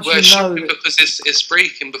 You know, once you know that, because it's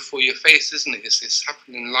breaking before your face, isn't it? It's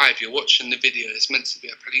happening live. You're watching the video. It's meant to be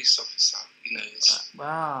a police officer. You know,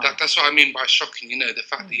 wow. That's what I mean by shocking. You know, the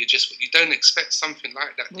fact that you don't expect something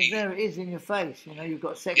like that. Well, there it is in your face. You know, you've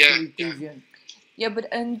got sexually deviant. Yeah,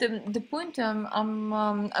 but the point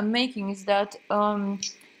I'm making is that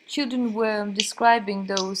children were describing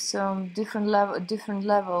those different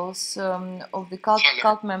levels of the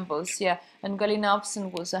cult members, yeah. And Galina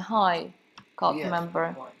Upson was a high cult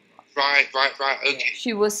member. Right. Okay.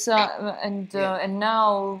 She was, and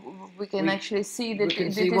now we can actually see that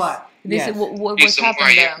this is what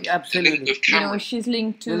happened there. Yeah, absolutely. You know, she's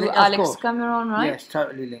linked to Alex Cameron, right? Yes,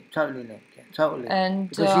 totally linked. Totally. And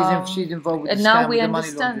because she's involved with the now scam, we the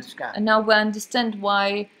understand. money laundering scam. And now we understand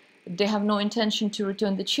why they have no intention to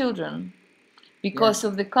return the children, because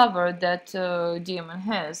of the cover that Diamond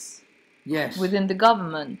has within the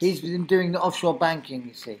government. He's been doing the offshore banking,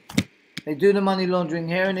 you see. They do the money laundering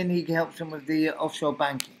here and then he helps them with the offshore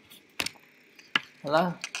banking.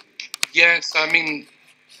 Hello? Yes, I mean,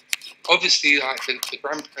 obviously, like the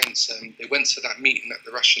grandparents, they went to that meeting at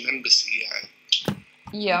the Russian embassy.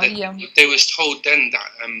 They was told then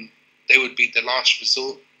that they would be the last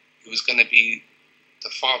resort. It was going to be the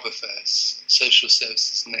father first, social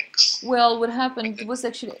services next. Well, what happened was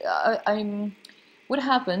actually, what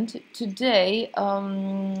happened today,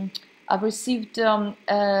 I've received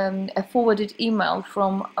a forwarded email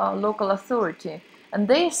from a local authority, and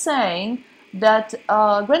they're saying that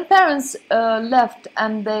grandparents left,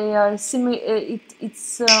 and they it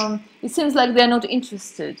seems like they're not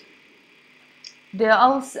interested. They are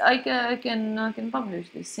also, I can publish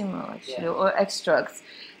this email actually, or extracts,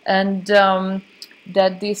 and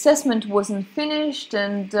that the assessment wasn't finished,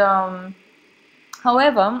 and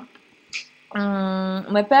however,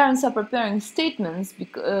 my parents are preparing statements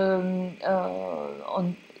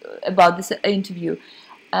about this interview,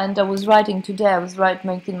 and I was writing today. I was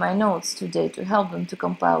making my notes today to help them to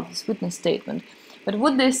compile this witness statement. But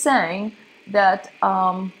what they're saying that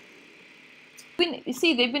you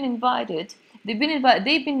see, they've been invited. They've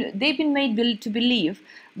been made to believe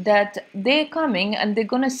that they're coming and they're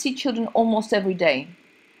gonna see children almost every day.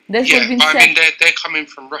 That's what's been said. I mean, they're coming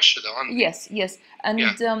from Russia, though, aren't they? Yes, and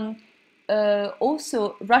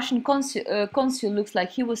also Russian consul looks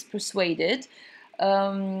like he was persuaded,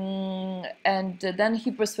 and then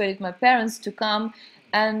he persuaded my parents to come,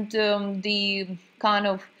 and the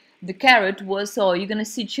carrot was, oh, you're gonna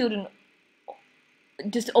see children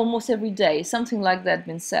just almost every day, something like that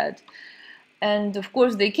been said. And of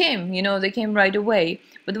course they came, you know, they came right away.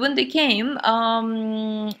 But when they came,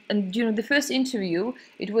 and during the first interview,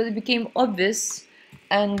 it became obvious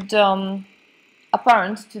and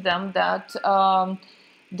apparent to them that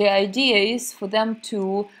the idea is for them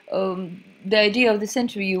to, the idea of this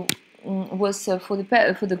interview for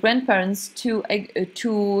the grandparents to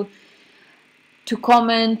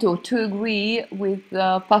comment or to agree with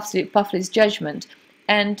Puffley's judgment.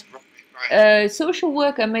 And a social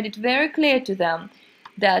worker made it very clear to them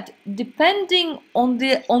that depending on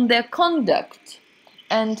their conduct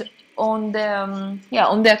and on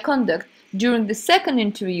their conduct during the second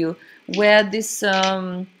interview, where this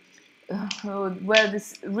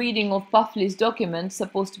reading of Puffley's document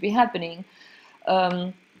supposed to be happening.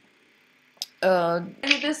 To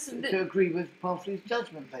agree with Puffley's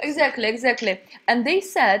judgment, basically. Exactly. And they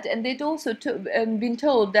said, and they'd also been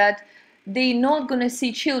told that they're not going to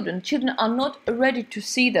see children. Children are not ready to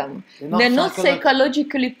see them. They're not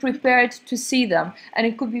psychologically prepared to see them. And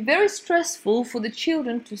it could be very stressful for the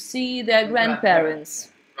children to see their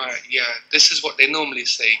grandparents. Right, yeah. This is what they normally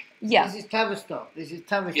say. Yeah. This is Tavistock. This is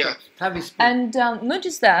Tavistock. Yeah. Tavistock. And not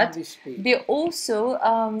just that, they also...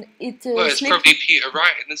 well, it's probably Peter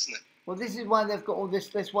writing, isn't it? Well, this is why they've got all this.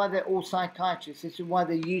 That's why they're all psychiatrists. This is why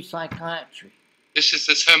they use psychiatry. This is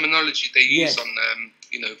the terminology they use on,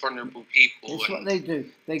 vulnerable people. That's what they do.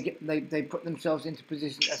 They put themselves into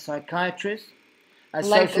position as psychiatrists, as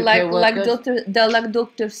like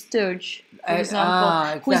Dr. Sturge, for example,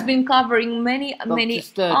 exactly. who's been covering many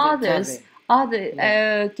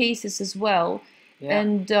other cases as well,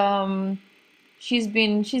 and she's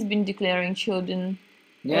been declaring children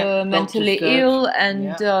mentally ill,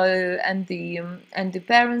 and the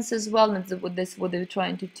parents as well, and that's what they're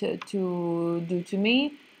trying to do to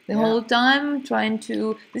me the whole time, trying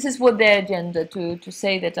to. This is what their agenda, to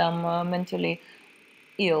say that I'm mentally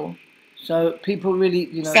ill. So people really,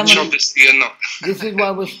 which obviously are not. This is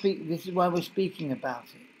why we're speaking about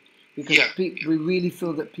it, because we really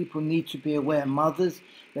feel that people need to be aware. Mothers,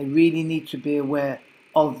 they really need to be aware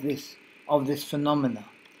of this phenomena.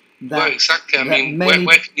 Well, exactly. I mean,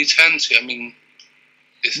 where can you turn to? I mean,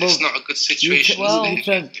 it's not a good situation.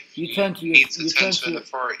 You turn to an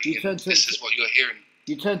authority. This is what you're hearing.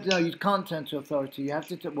 You can't turn to authority. You have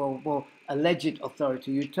to alleged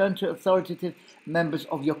authority. You turn to authoritative members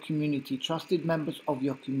of your community, trusted members of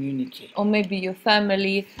your community, or maybe your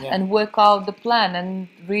family, and work out the plan, and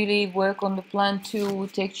really work on the plan to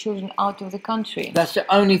take children out of the country. That's the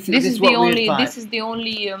only thing. This is the only.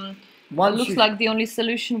 Looks like the only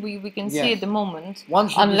solution we can see at the moment.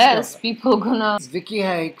 Unless people gonna. Vicky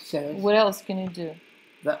Haig says. What else can you do?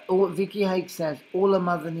 Vicky Haig says all a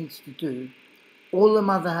mother needs to do, all a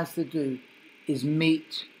mother has to do, is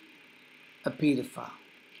meet a paedophile.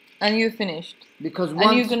 And you're finished. Because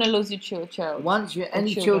you're gonna lose your child. Once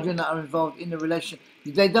any children that are involved in a relationship,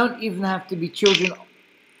 they don't even have to be children,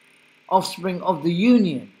 offspring of the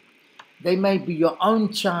union. They may be your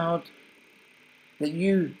own child that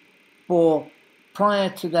you bore prior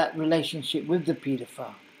to that relationship with the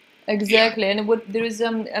paedophile. Exactly, and there is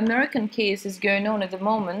American cases going on at the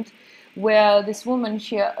moment where this woman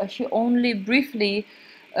she only briefly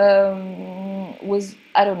was,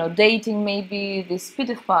 I don't know, dating maybe this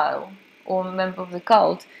pedophile or member of the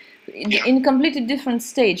cult in completely different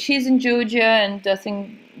state. She's in Georgia, and I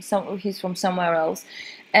think he's from somewhere else.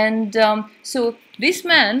 And so this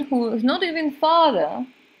man, who is not even father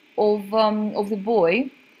of the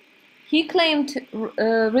boy, he claimed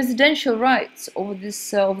residential rights over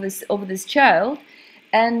this child,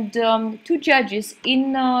 and two judges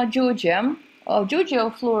in Georgia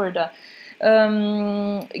or Florida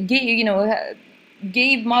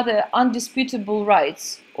gave mother undisputable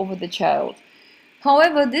rights over the child.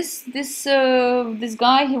 However, this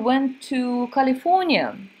guy, he went to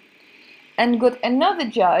California and got another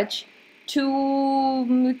judge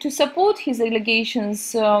to support his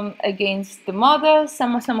allegations against the mother,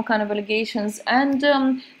 some kind of allegations, and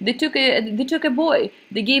they took a boy.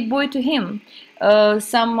 They gave boy to him. I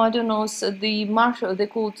don't know, the marshal, they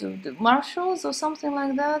called the marshals or something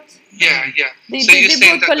like that. Yeah. So you're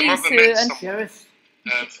saying that the mother met someone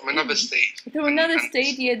from another state? From another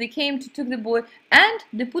state, yeah. They came to took the boy, and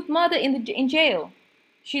they put mother in jail.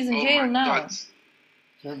 She's in jail now. God.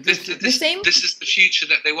 This is the future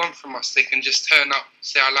that they want from us. They can just turn up,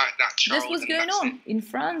 say I like that child. This was going on in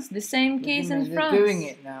France. The same case in France. They're doing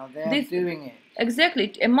it now. They're doing it.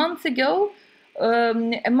 Exactly. A month ago,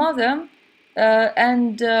 a mother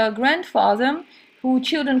and grandfather, who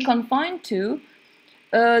children confined to,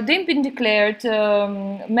 they've been declared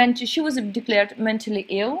she was declared mentally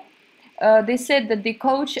ill. They said that they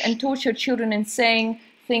coach and torture children in saying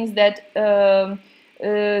things that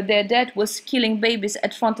their dad was killing babies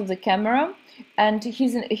at front of the camera, and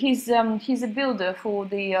he's a builder for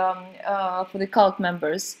the cult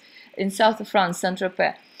members in south of France,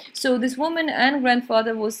 Saint-Tropez. So this woman and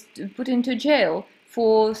grandfather was put into jail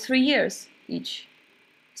for 3 years each.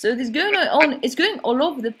 So it's going on. It's going all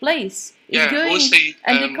over the place. It's going, also,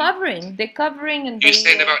 and they're covering, and you're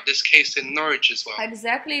saying about this case in Norwich as well.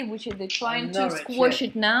 Exactly, which they're trying to squash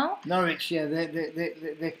it now. Norwich, yeah,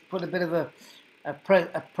 they put a bit of a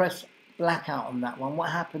press blackout on that one. What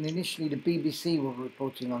happened initially? The BBC were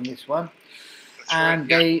reporting on this one, and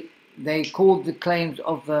they called the claims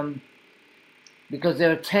of because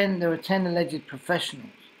there are 10 alleged professionals.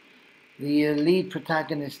 The lead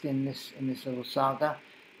protagonist in this little saga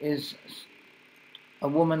is a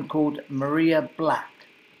woman called Maria Black,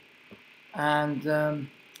 and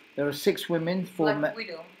there are 6 women, 4 men.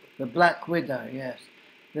 Widow. The Black Widow, yes.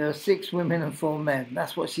 There are 6 women and 4 men.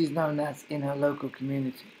 That's what she's known as in her local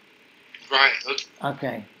community. Right.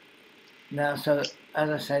 Okay. Now, so as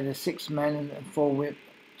I say, there's 6 men and 4 women.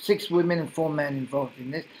 6 women and 4 men involved in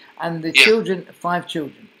this, and the children, 5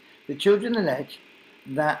 children. The children allege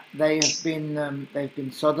that they've been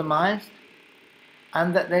sodomized,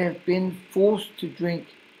 and that they have been forced to drink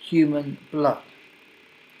human blood.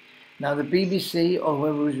 Now, the BBC or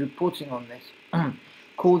whoever was reporting on this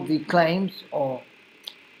called the claims, or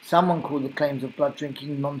someone called the claims of blood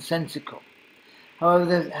drinking nonsensical.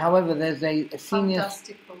 However, there's a senior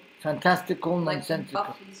fantastical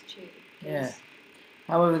nonsensical. Yeah.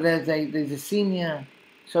 However, there's a senior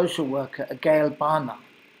social worker, a Gail Barnard,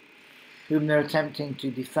 whom they're attempting to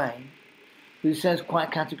defame, who says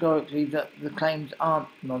quite categorically that the claims aren't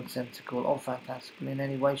nonsensical or fantastical in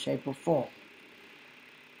any way, shape, or form.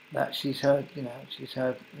 That she's heard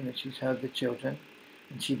the children,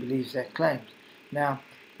 and she believes their claims. Now,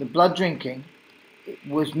 the blood drinking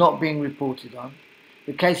was not being reported on.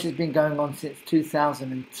 The case has been going on since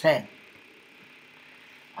 2010.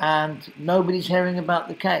 And nobody's hearing about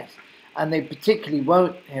the case, and they particularly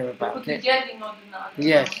won't hear about it. Yes,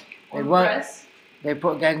 they won't. Press. They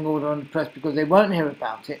put a gagging order on the press because they won't hear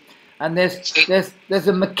about it. And there's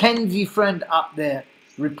a Mackenzie friend up there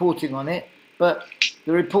reporting on it, but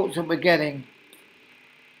the reports that we're getting,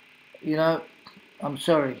 I'm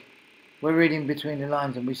sorry, we're reading between the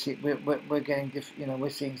lines, and we're getting we're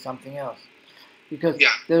seeing something else, because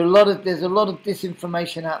there's a lot of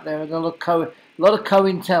disinformation out there, and a lot of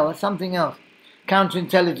COINTEL, and something else,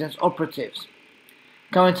 counterintelligence operatives,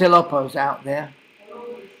 COINTEL oppos out there,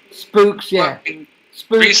 spooks,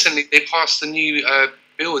 spooks. Recently, they passed a new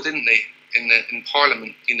bill, didn't they, in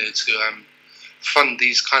Parliament, to fund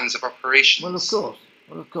these kinds of operations. Well,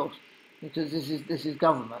 of course, because this is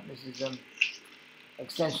government. This is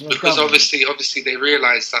extension of because government. obviously they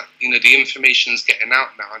realise that the information's getting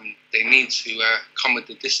out now, and they need to come with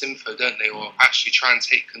the disinfo, don't they, or actually try and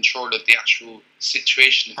take control of the actual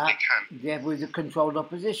situation if they can. Yeah, with the controlled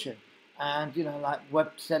opposition, and like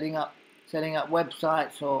setting up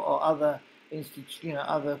websites or other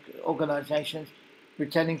other organisations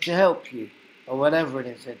pretending to help you, or whatever it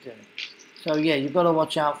is they're doing. So yeah, you've got to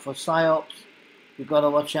watch out for psyops. You've got to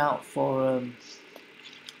watch out for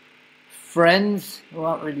friends who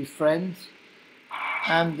aren't really friends,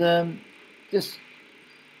 and just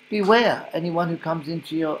beware anyone who comes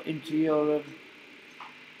into your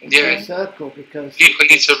circle, because people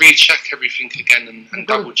need to recheck everything again and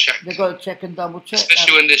double check. They've got to check and double check,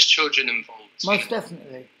 especially when there's children involved. Most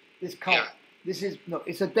definitely, this cult. This is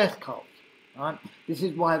it's a death cult, right? This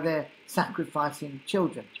is why they're sacrificing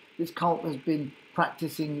children. This cult has been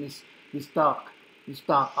practicing this dark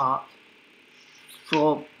art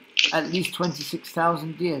for at least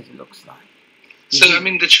 26,000 years, it looks like. So,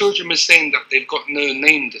 the children were saying that they've got no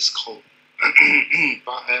name, this cult.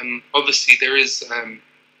 But obviously there is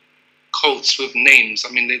cults with names.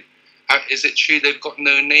 Is it true they've got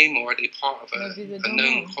no name, or are they part of a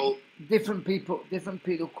known cult? Different people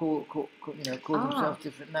call themselves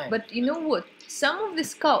different names. But you know what? Some of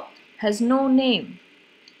this cult has no name.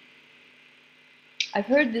 I've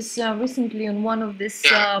heard this recently on one of these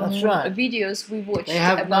videos we watched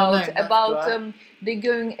about they're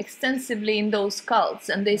going extensively in those cults,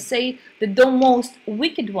 and they say that the most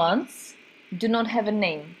wicked ones do not have a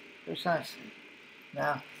name. Precisely.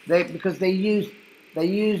 Now, because they use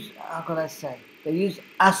how can I say? They use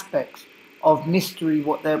aspects of mystery,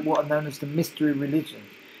 what are known as the mystery religions,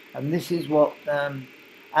 and this is what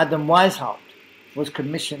Adam Weishaupt was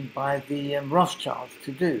commissioned by the Rothschilds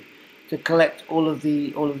to do, to collect all of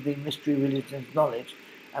the mystery religions knowledge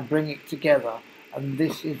and bring it together. And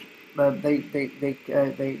this is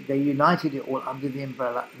they united it all under the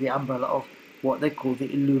umbrella of what they call the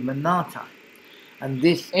Illuminati, and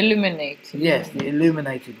this the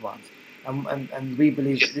illuminated ones, and we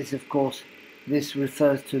believe that this, of course, this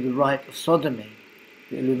refers to the rite of sodomy,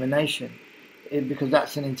 the illumination, because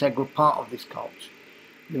that's an integral part of this cult.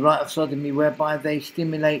 The rite of sodomy, whereby they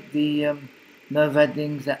stimulate the nerve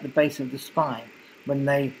endings at the base of the spine when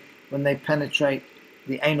they penetrate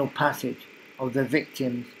the anal passage of the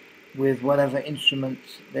victims with whatever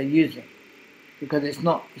instruments they're using, because it's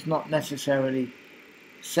not necessarily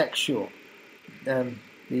sexual. The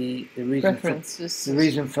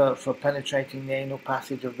reason for penetrating the anal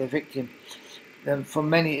passage of the victim, for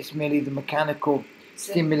many it's merely the mechanical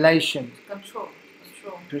stimulation,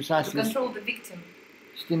 precisely to control the victim,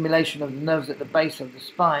 stimulation of the nerves at the base of the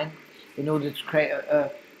spine in order to create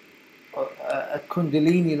a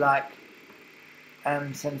kundalini-like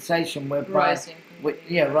sensation whereby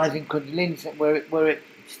rising kundalini, where it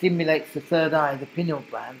stimulates the third eye, the pineal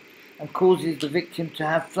gland, and causes the victim to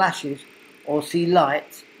have flashes or see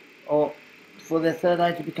lights, or for their third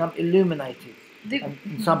eye to become illuminated. And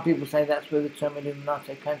some people say that's where the term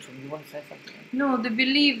Illuminati comes from. You want to say something? No, they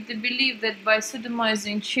believe that by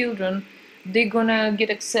sodomizing children, they're gonna get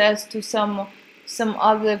access to some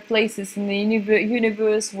other places in the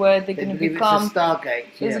universe where they're gonna become Stargate.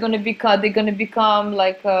 They're gonna become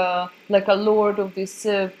like a lord of this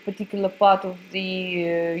particular part of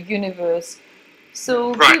the universe.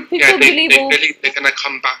 So people believe they're gonna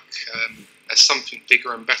come back as something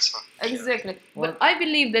bigger and better. Exactly. But I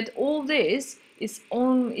believe that all this is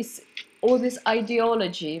all this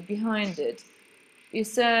ideology behind it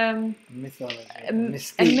is mythology, a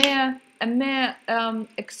mere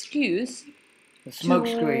excuse, a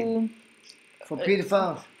smokescreen for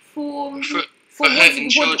pedophiles, for hurting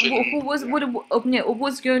children. What's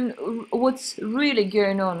really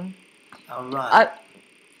going on. All right.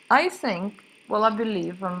 I think, well, I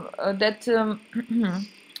believe that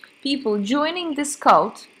people joining this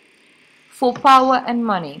cult for power and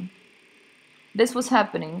money. This was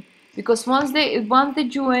happening because once they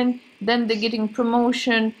join, then they're getting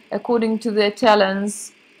promotion according to their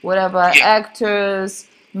talents, whatever, actors,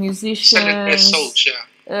 musicians,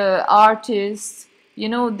 artists. You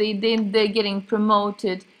know, they're getting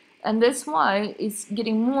promoted, and that's why it's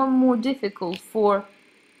getting more and more difficult for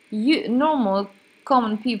normal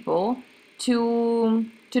common people to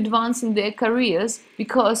advance in their careers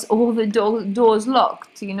because all the doors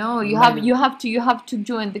locked. You know, you have to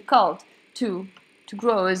join the cult to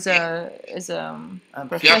grow as a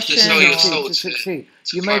profession. You have to sell your soul to succeed.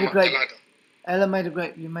 You made a great Ella made a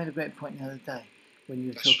great point the other day when you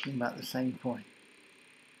were talking about the same point.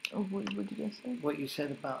 Oh, what did I say? What you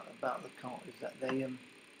said about the cult is that they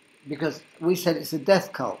because we said it's a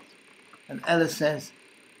death cult, and Ella says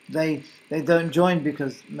they don't join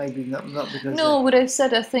because maybe not because. No, what I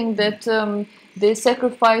said, I think that they're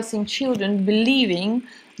sacrificing children, believing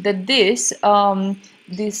that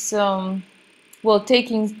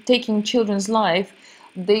taking children's life,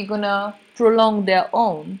 they're gonna prolong their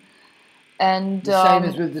own. And the same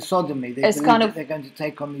as with the sodomy, they believe that they're going to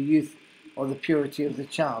take on the youth or the purity of the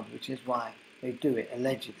child, which is why they do it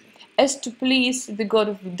allegedly. As to please the god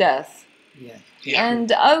of death. Yeah.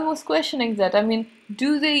 And I was questioning that. I mean,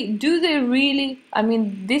 do they really? I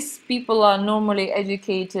mean, these people are normally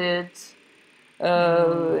educated.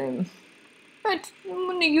 But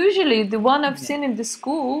usually the one I've seen in the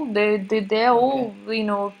school, they're all, you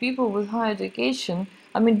know, people with high education.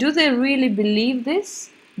 I mean, do they really believe this?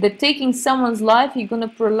 That taking someone's life, you're gonna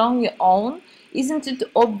prolong your own? Isn't it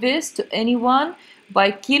obvious to anyone?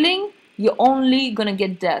 By killing, you're only gonna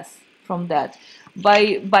get death from that.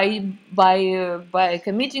 By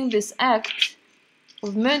committing this act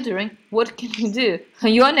of murdering, what can you do?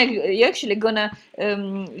 You're actually gonna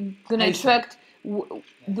attract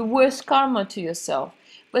the worst karma to yourself.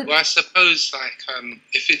 But well, I suppose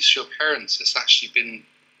if it's your parents that's actually been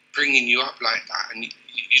bringing you up like that, and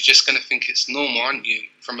you're just gonna think it's normal, aren't you?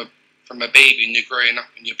 From a baby, and you're growing up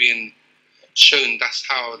and you're being shown that's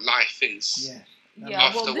how life is. Yeah.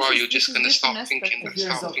 After a while, you're just going to start thinking that's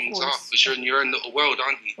how things are, because you're in your own little world,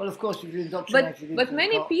 aren't you? Well, of course, if you're indoctrinated. But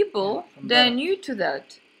many people, they're new to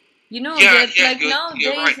that. You know, nowadays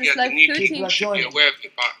it's like 30 people should be aware of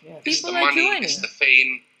it, but it's the money, it's the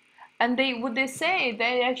fame. And they say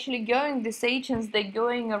they're actually going, these agents, they're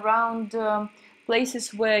going around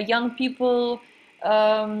places where young people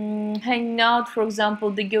hanging out. For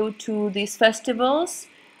example, they go to these festivals,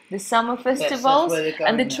 the summer festivals,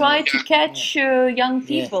 and they try to catch young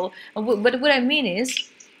people. But what I mean is,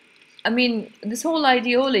 this whole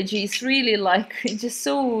ideology is really like just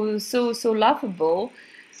so laughable.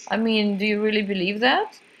 I mean, do you really believe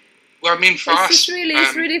that? Well, I mean, for us, it's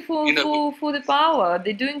really for the power.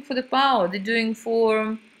 They're doing for the power. They're doing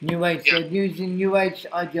for New Age. They're using New Age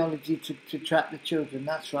ideology to trap the children.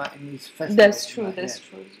 That's right. In these festivals. That's true. That's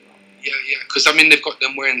true. Yeah, because I mean, they've got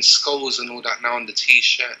them wearing skulls and all that now on the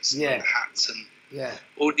T-shirts and the hats, and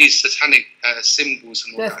all these satanic symbols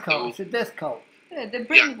and all death that. Cult. It's a death cult. Yeah, they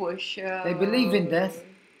brainwash. They believe in death.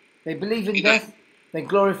 They believe in death. They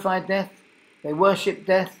glorify death. They worship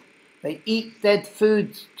death. They eat dead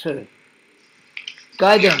foods too.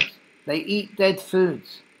 Guidance. They eat dead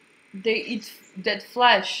foods. They eat dead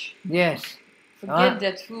flesh. Yes. Forget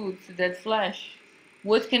dead food, dead flesh.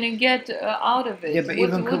 What can you get out of it? Yeah, but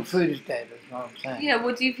even cooked food is dead. That's what I'm saying. Yeah,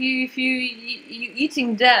 what if you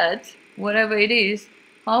eating dead, whatever it is?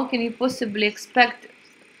 How can you possibly expect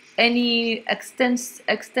any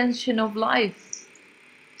extension of life?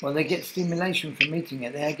 Well, they get stimulation from eating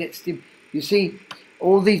it. They get You see,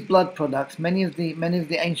 all these blood products. Many of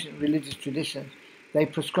the ancient religious traditions, they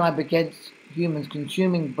prescribe against humans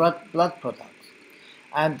consuming blood products,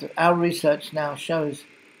 and our research now shows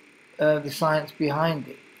the science behind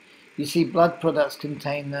it. You see, blood products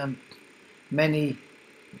contain many,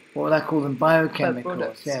 what I call them,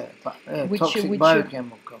 biochemicals. Toxic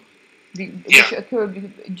biochemicals. Which occur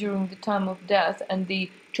during the time of death, and the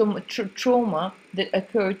trauma that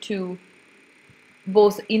occur to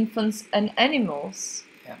both infants and animals.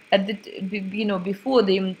 At the, before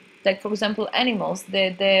they, like for example, animals,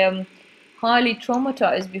 they're highly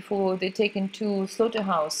traumatized before they're taken to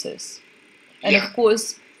slaughterhouses, and of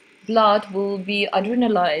course, blood will be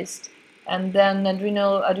adrenalized, and then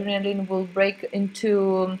adrenaline will break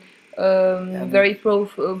into very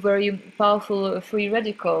powerful free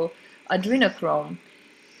radical, adrenochrome,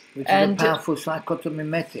 which is a powerful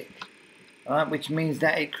psychotomimetic, right? Which means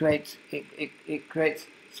that it creates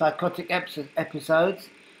psychotic episodes,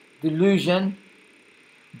 delusion,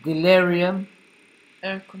 delirium,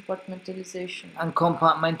 and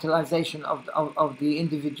compartmentalization of the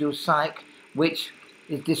individual psyche, which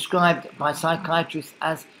is described by psychiatrists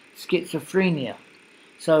as schizophrenia.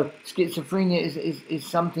 So schizophrenia is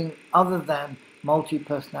something other than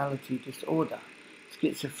multi-personality disorder.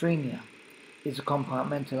 Schizophrenia is a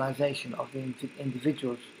compartmentalization of the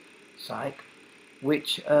individual's psyche,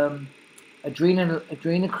 which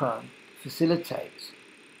adrenochrome facilitates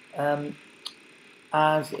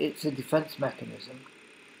as it's a defense mechanism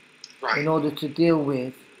in order to deal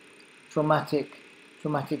with traumatic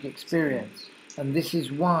experience. And this is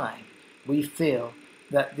why we feel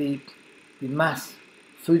that the mass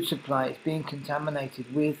food supply is being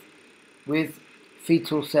contaminated with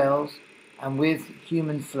fetal cells and with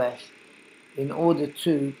human flesh in order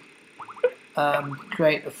to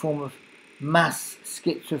create a form of mass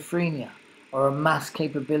schizophrenia, or a mass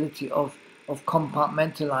capability of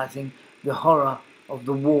compartmentalizing the horror of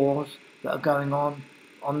the wars that are going on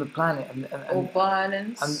the planet, or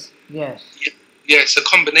violence. And yes. Yeah, it's a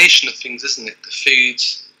combination of things, isn't it? The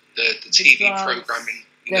foods, the TV programming,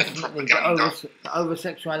 the propaganda. The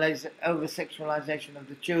over-sexualization of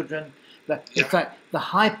the children. In fact, the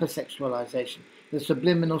hypersexualization, the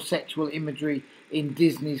subliminal sexual imagery in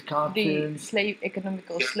Disney's cartoons. The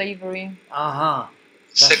economical slavery.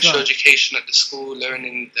 Sexual education at the school,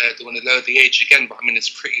 learning, they want to lower the age again, but I mean, it's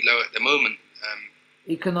pretty low at the moment.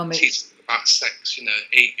 Teaching about sex,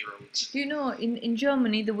 8-year-olds. Do you know, in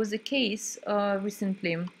Germany there was a case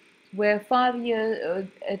recently where 5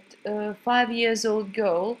 years old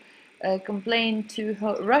girl complained to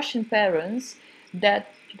her Russian parents that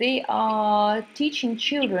they are teaching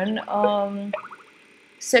children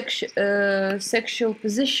sexual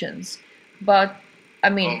positions, but I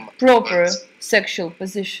mean proper sexual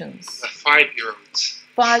positions. 5-year-olds.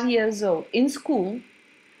 5 years old in school,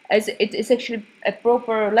 as it is actually a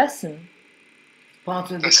proper lesson. Part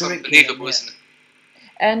of the That's curriculum, unbelievable, isn't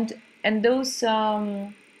it? And those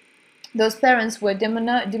parents were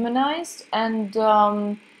demonized, and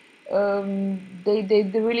they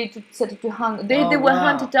really started to hunt. They were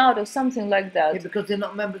hunted out or something like that. Yeah, because they're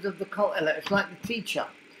not members of the cult. It's like the teacher.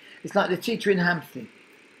 It's like the teacher in Hampstead.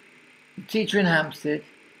 The teacher in Hampstead,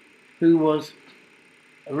 who was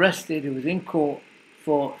arrested, who was in court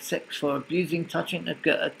for abusing, touching a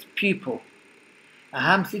pupil. A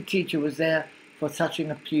Hampstead teacher was there for touching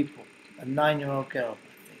a pupil, a 9-year-old girl,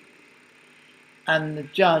 I think. And the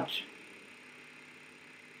judge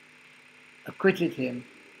acquitted him,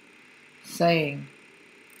 saying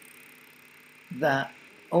that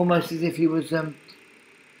almost as if he was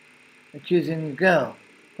accusing the girl.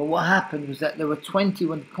 But what happened was that there were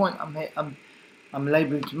 21. The point I'm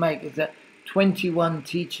labouring to make is that 21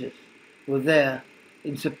 teachers were there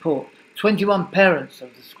in support. 21 parents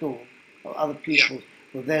of the school or other pupils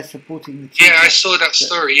were there supporting the teacher. Yeah, I saw that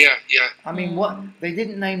story. Yeah. I mean, what they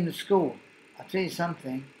didn't name the school. I'll tell you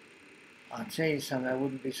something. I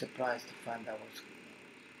wouldn't be surprised to find out what school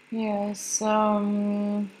it was. Yes.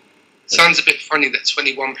 Sounds a bit funny that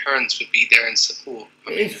 21 parents would be there in support.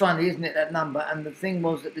 It is funny, isn't it, that number? And the thing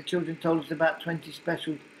was that the children told us about 20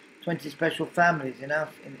 special families in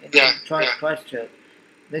Christchurch.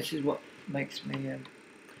 This is what makes me...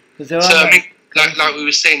 because there so, are I mean, like we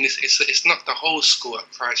were saying, it's not the whole school at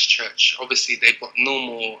Christchurch. Obviously, they've got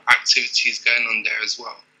normal activities going on there as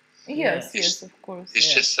well. Yes, yes, of course.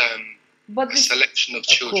 It's just a selection of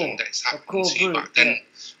children that is happening to you. But then,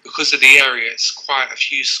 because of the area, it's quite a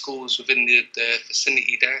few schools within the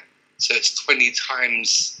vicinity there. So it's 20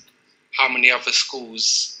 times how many other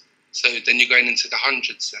schools. So then you're going into the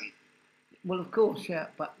hundreds then. Well, of course, yeah.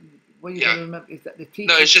 But what you got to remember is that the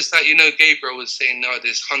teachers... No, it's just that, Gabriel was saying, no,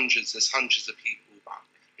 there's hundreds of people. But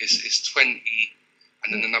it's 20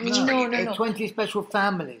 and then another 20. No. 20 special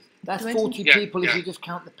families. That's 40 people if you just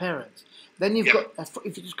count the parents. Then you've got,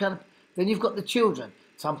 if you just count... Then you've got the children.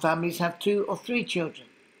 Some families have 2 or 3 children.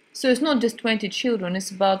 So it's not just 20 children, it's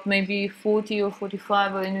about maybe 40 or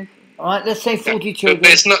 45 or anything. All right, let's say 40 children.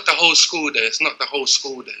 But it's not the whole school there. It's not the whole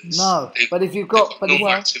school there. No, but if you've got...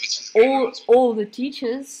 all the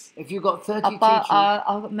teachers... If you've got 30 teachers...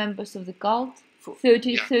 Are members of the cult.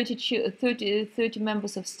 30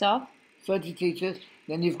 members of staff. 30 teachers.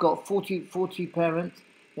 Then you've got 40 parents.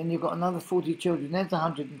 Then you've got another 40 children. There's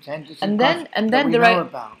 110. And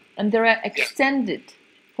then there are extended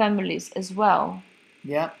families as well.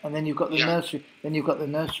 Yeah, and then you've got the nursery. Then you've got the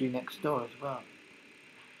nursery next door as well.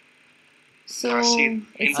 So and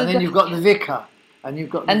then you've got the vicar, and you've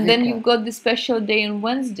got. Then you've got the special day on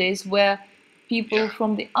Wednesdays where people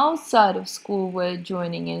from the outside of school were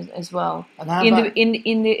joining in as well. And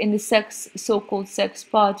in the so-called sex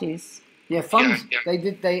parties. Yeah, fun.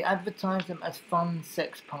 They advertised them as fun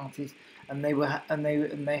sex parties, and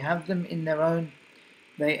they have them in their own.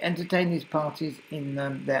 They entertain these parties in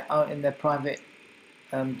their private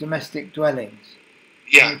domestic dwellings.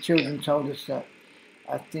 Yeah. And the children told us that.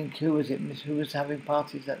 I think who was having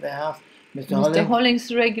parties at their house? Mr.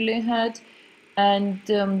 Hollings regularly had, and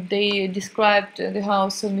they described the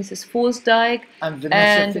house of Mrs. Forsdyke and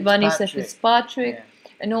Vanessa Fitzpatrick. Yeah.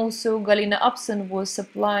 And also Galina Upson was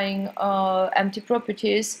supplying empty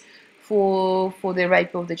properties for the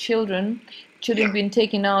rape of the children. Children being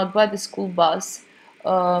taken out by the school bus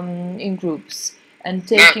in groups and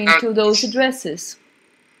taken to those addresses.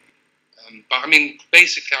 But I mean,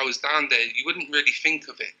 basically, I was down there. You wouldn't really think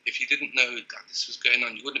of it if you didn't know that this was going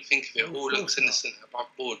on. You wouldn't think of it. It all looks innocent above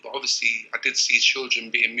board. But obviously, I did see children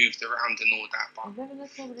being moved around and all that. But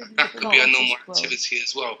that could be a normal activity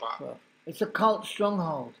as well. But it's a cult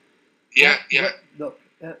stronghold. Yeah. Look,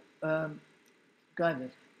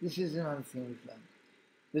 guys, this is another thing we've learned.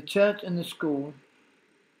 The church and the school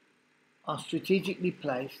are strategically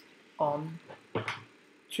placed on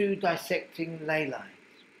 2 dissecting ley lines,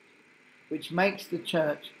 which makes the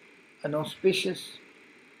church an auspicious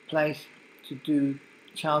place to do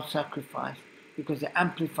child sacrifice because it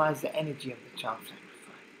amplifies the energy of the child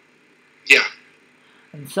sacrifice. Yeah.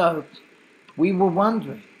 And so we were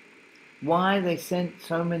wondering why they sent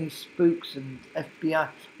so many spooks and FBI,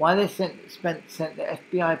 why they sent the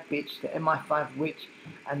FBI bitch, the MI5 witch,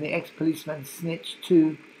 and the ex-policeman snitch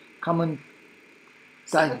to come and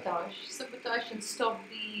sabotage and stop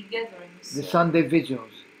the gatherings. The Sunday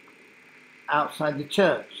vigils outside the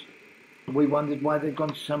church. We wondered why they'd gone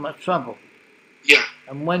to so much trouble. Yeah.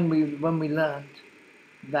 And when we learned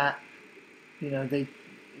that, they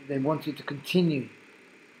wanted to continue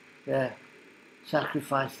their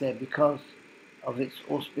sacrifice there because of its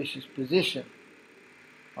auspicious position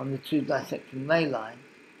on the 2 dissecting ley lines,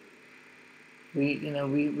 we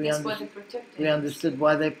understood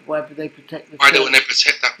why they protect the why they want to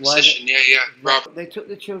protect that position. They took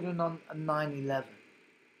the children on 9/11.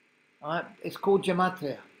 Alright, it's called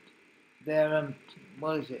gematria. They're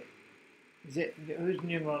what is it? Whose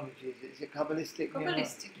numerology is it? Is it Kabbalistic?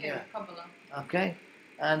 Kabbalistic, Kabbalah. Okay,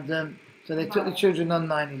 and so they took the children on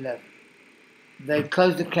 9/11. They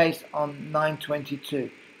closed the case on 9/22.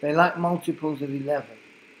 They like multiples of 11.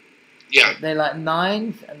 Yeah. They like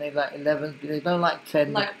 9s and they like 11s, but they don't like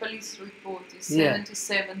 10. Like police report is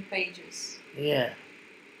 77 pages. Yeah.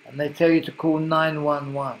 And they tell you to call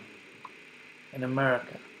 911 in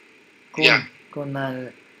America. Call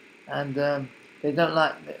 911. And they don't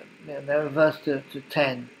like, they're averse to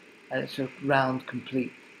 10, and it's a round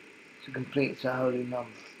complete. It's a holy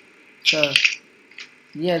number. So,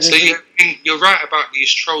 yeah. So you're right about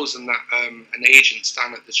these trolls and that, and agents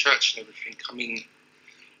down at the church and everything. I mean,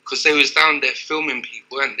 because they was down there filming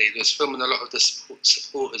people, weren't they? They was filming a lot of the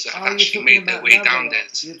supporters that actually made their way down there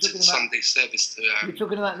to the Sunday service. You're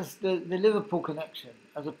talking about the Liverpool connection,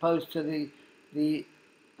 as opposed to the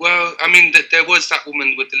Well, I mean, there was that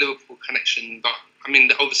woman with the Liverpool connection, but I mean,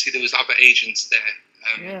 obviously there was other agents there.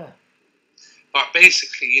 Yeah. But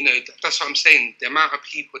basically, you know, that's what I'm saying. The amount of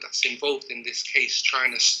people that's involved in this case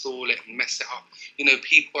trying to stall it and mess it up. You know,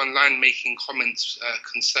 people online making comments,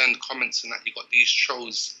 concerned comments, and that you got these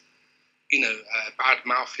trolls, you know, bad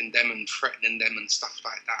mouthing them and threatening them and stuff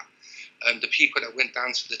like that. The people that went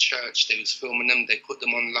down to the church, they was filming them. They put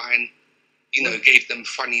them online. You know, gave them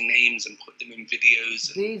funny names and put them in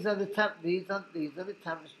videos. These are the Tavistock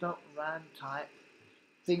Rand type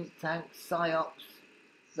think tank psyops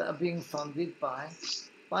that are being funded by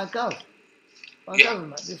government.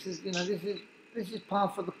 This is, you know, this is par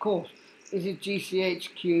for the course. This is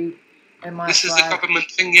GCHQ, MI5. This is the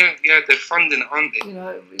government thing, yeah, they're funding it, aren't they? You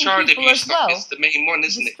know, child abuse stuff is the main one,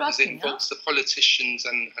 isn't it? Because it involves the politicians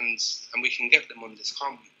and we can get them on this,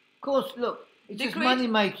 can't we? Of course, look, it's just money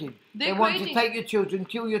making. They want to take your children,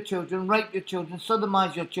 kill your children, rape your children,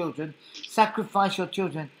 sodomize your children, sacrifice your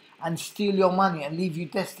children, and steal your money and leave you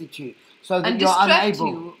destitute. So that you're unable.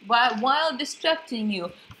 You, while distracting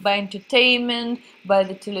you by entertainment, by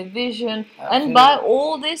the television, and by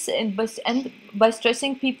all this, and by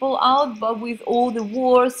stressing people out, but with all the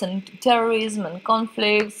wars and terrorism and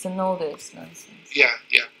conflicts and all this nonsense. Yeah.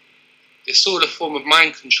 It's all a form of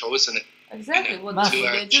mind control, isn't it? Exactly. You know,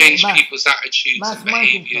 to change people's attitudes and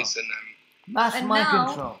behaviours and mass mind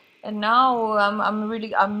control. And now I'm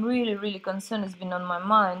really concerned. It's been on my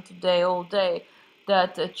mind today all day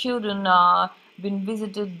that children are being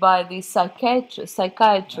visited by the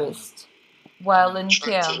psychiatrist while in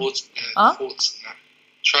care.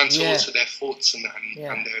 Trying to alter their thoughts and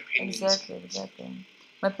their opinions. Exactly.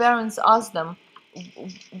 My parents asked them,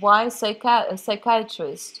 why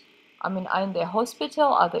psychiatrist? I mean, are in the hospital?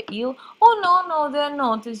 Are they ill? Oh no, they're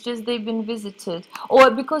not. It's just they've been visited, or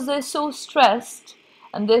because they're so stressed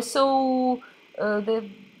and they're so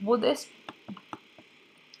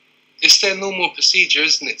It's their normal procedure,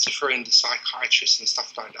 isn't it, to throw in the psychiatrists and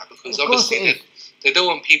stuff like that? Because obviously they don't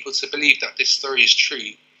want people to believe that this story is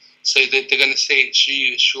true. So they're going to say it's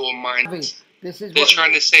you, it's your mind. They're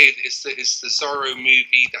trying to say it's the Zorro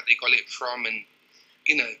movie that they got it from, and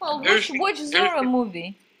you know. Well, watch Zorro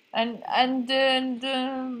movie, and then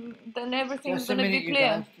everything's going to be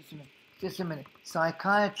clear. Just a minute.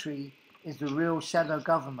 Psychiatry is the real shadow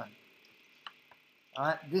government. All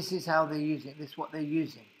right. This is how they're using. This is what they're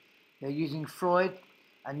using. They're using Freud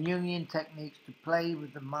and Jungian techniques to play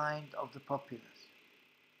with the mind of the populace.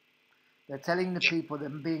 They're telling the people they're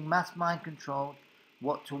being mass mind controlled,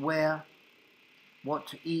 what to wear, what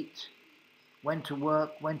to eat, when to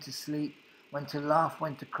work, when to sleep, when to laugh,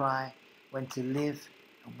 when to cry, when to live,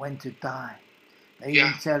 and when to die. They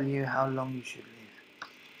even tell you how long you should live.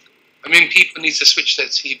 I mean, people need to switch their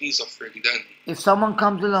TVs off, really, don't they? If someone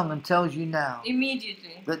comes along and tells you now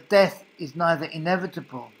immediately that death is neither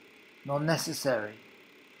inevitable nor necessary,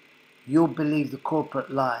 you'll believe the corporate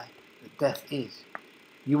lie that death is.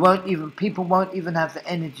 People won't even have the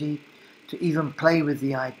energy to even play with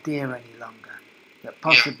the idea any longer that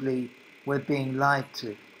possibly we're being lied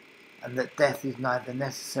to, and that death is neither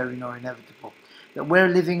necessary nor inevitable. That we're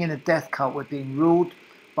living in a death cult, we're being ruled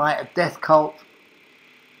by a death cult.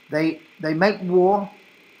 They make war,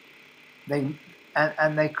 and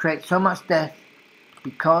they create so much death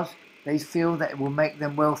because they feel that it will make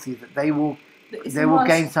them wealthy, that they will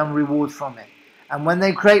gain some reward from it. And when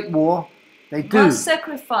they create war, they do. Mass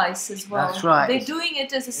sacrifice as well. That's right. They're doing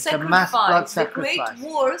it as a sacrifice. A mass blood sacrifice. They create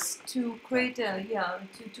wars to create to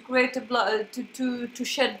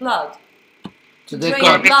shed blood. To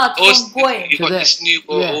drain blood from Goyim. You've got this new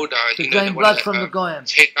world order. To drain blood from the Goyim.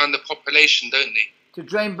 Take down the population, don't they? To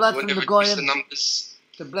drain blood from the Goyim. The numbers.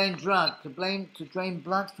 To drain blood from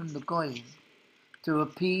the Goyim. To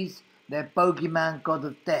appease their bogeyman god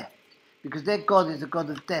of death. Because their god is a god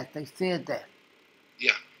of death. They fear death.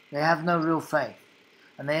 Yeah. They have no real faith.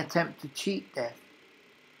 And they attempt to cheat death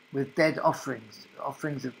with dead offerings of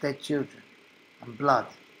dead children and blood.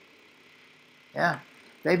 Yeah.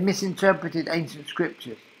 They've misinterpreted ancient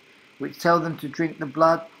scriptures, which tell them to drink the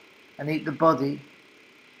blood and eat the body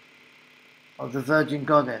of the virgin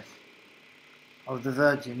goddess, of the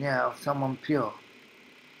virgin, of someone pure.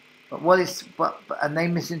 And they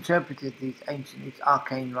misinterpreted these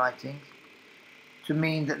arcane writings to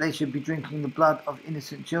mean that they should be drinking the blood of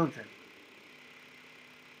innocent children.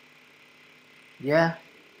 Yeah?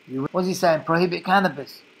 What's he saying? Prohibit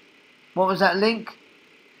cannabis. What was that link?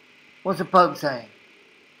 What's the Pope saying?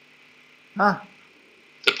 Huh?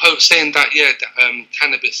 The Pope saying that,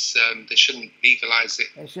 cannabis, they shouldn't legalise it.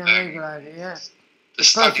 They shouldn't legalise it, yeah. the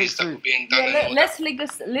studies that were being done. Yeah, let's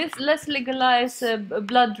legalize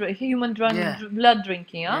human blood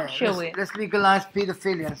drinking, huh? Shall we? Let's legalize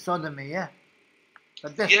paedophilia and sodomy, yeah?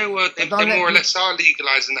 Yeah, well, they more or less are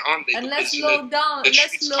legalizing it, aren't they? And because, let's slow down. The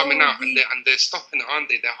truth's coming out, and they're stopping it, aren't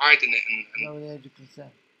they? They're hiding it. Lower the age of consent.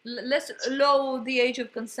 Let's lower the age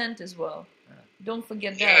of consent as well. Yeah. Don't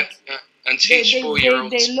forget that. Yeah, and teach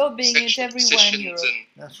 4-year-olds they're lobbying it everywhere in Europe.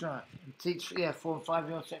 That's right. And teach 4 and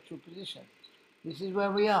 5-year-old sexual positions. This is where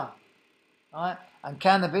we are. All right? And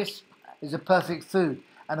cannabis is a perfect food.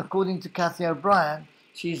 And according to Kathy O'Brien,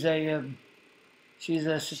 she's a survivor. She's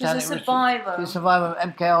a survivor of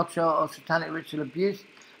MK Ultra or satanic ritual abuse,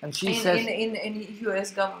 and she says in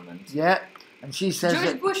U.S. government. Yeah, and she says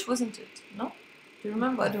George Bush, wasn't it? No, do you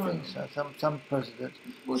remember? I don't think remember. So. Some president.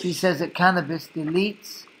 She says that cannabis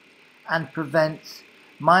deletes and prevents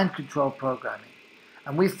mind control programming,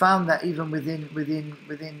 and we found that even within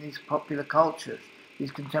these popular cultures,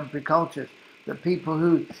 these contemporary cultures, that people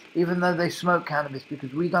who, even though they smoke cannabis,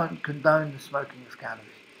 because we don't condone the smoking of cannabis.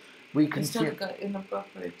 We consume. It's not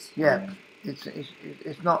inappropriate. Yeah, it's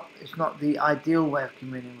not the ideal way of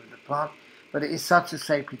communing with the plant, but it is such a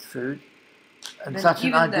sacred food, and such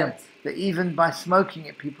an ideal that even by smoking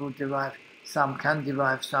it, people can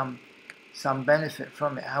derive some benefit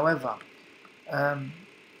from it. However,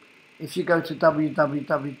 if you go to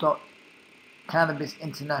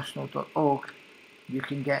www.cannabisinternational.org, you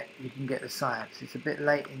can get the science. It's a bit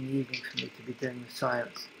late in the evening for me to be doing the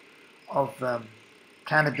science of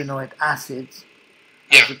cannabinoid acids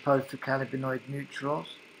as opposed to cannabinoid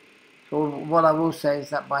neutrals. So what I will say is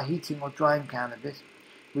that by heating or drying cannabis,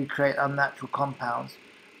 we create unnatural compounds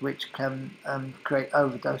which can create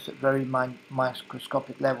overdose at very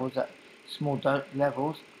microscopic levels, at small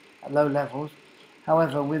levels, at low levels.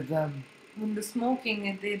 However, with when the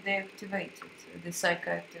smoking, they activate it, the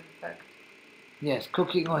psychoactive effect. Yes,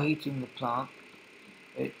 cooking or heating the plant,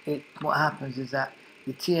 what happens is that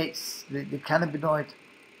the cannabinoid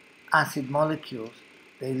acid molecules,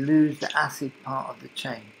 they lose the acid part of the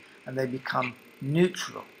chain and they become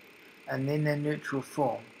neutral, and in their neutral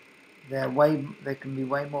form they can be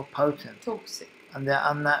way more potent, toxic, and they're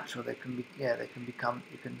unnatural. You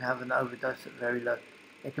can have an overdose at very low.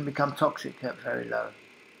 They can become toxic at very low.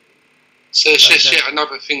 So it's just yet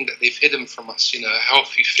another thing that they've hidden from us,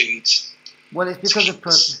 healthy foods. Well, it's because of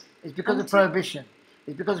prohibition. It's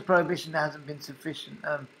because of prohibition there hasn't been sufficient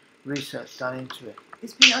research done into it.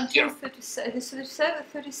 It's been until 37 it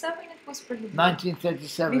was prohibited.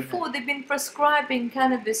 1937. Before they've been prescribing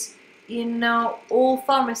cannabis in all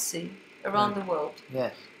pharmacy around the world.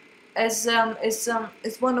 Yes. As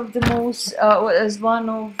one of the most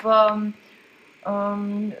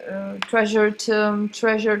treasured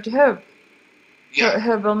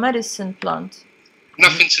herbal medicine plant.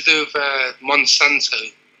 Nothing to do with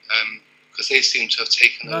Monsanto, because they seem to have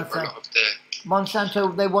taken over a lot of their...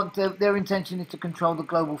 Monsanto, their intention is to control the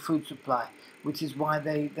global food supply, which is why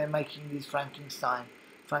they're making these Frankenstein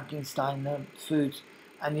foods,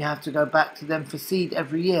 and you have to go back to them for seed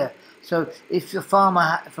every year. So if a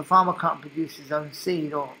farmer can't produce his own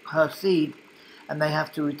seed or her seed, and they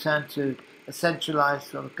have to return to a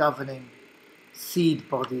centralized sort of governing seed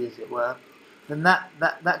body, as it were, then that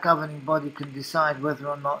governing body can decide whether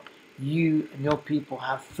or not you and your people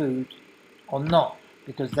have food or not,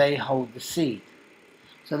 because they hold the seed.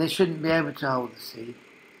 So they shouldn't be able to hold the seed.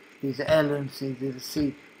 These are heirloom seeds, these are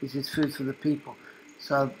seed, this is food for the people.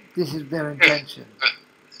 So this is their intention.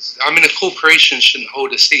 A corporation shouldn't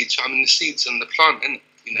hold a seed. So the seed's on the plant, isn't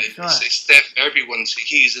it? It's there for everyone to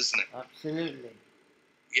use, isn't it? Absolutely.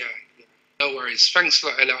 Yeah. No worries. Thanks a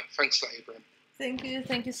lot, Ella. Thanks a lot, Abraham.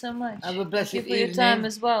 Thank you so much. Have a blessed evening. Thank you for your time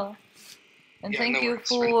as well, and thank you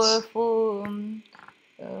for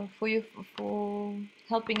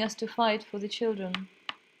helping us to fight for the children.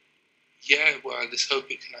 Yeah, well, I just hope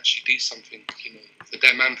it can actually do something, for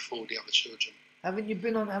them and for all the other children. Haven't you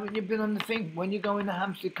been on the thing? When you go in the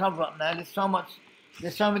Hampstead cover up now, there's so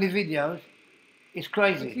many videos. It's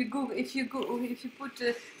crazy. If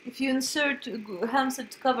you insert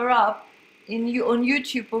Hampstead cover up on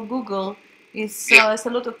YouTube or Google, it's a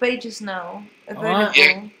lot of pages now available.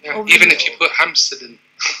 Yeah. Even if you put Hampstead in.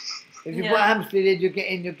 If you put Hampstead in,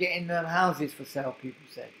 you're getting houses for sale. People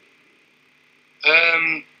say.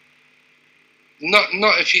 Not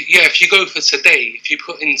if you go for today. If you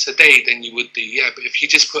put in today, then you would do. Yeah, but if you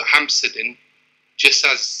just put Hampstead in, just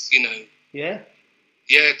as Yeah.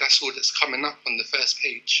 Yeah, that's all that's coming up on the first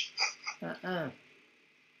page.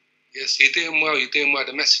 Yeah, so you're doing well.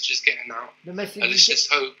 The message is getting out. Let's just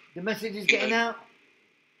hope. The message is getting out.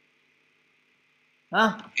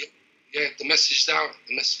 Huh? Yeah, the message is out.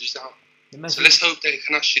 The message is out. So let's hope they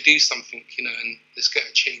can actually do something, you know, and let's get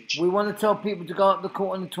a change. We want to tell people to go up the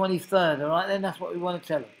court on the 23rd, all right? Then that's what we want to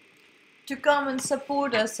tell them. To come and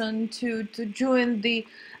support us and to join the.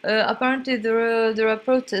 Apparently there are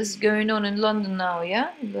protests going on in London now.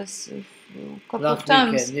 Yeah, this a couple of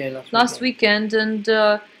times. Weekend, yeah, last weekend,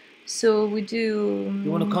 and so we do. You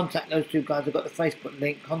want to contact those two guys? I've got the Facebook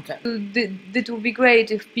link. Contact. It would be great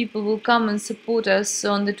if people will come and support us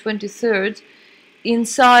on the 23rd.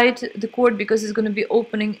 Inside the court, because it's going to be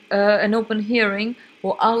opening an open hearing,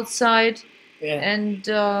 or outside, and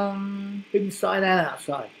inside and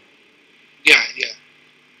outside. Yeah.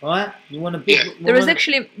 All right. You want a big? Yeah. There is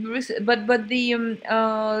actually, but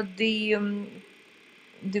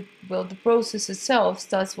the process itself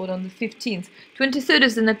starts on the 15th. 23rd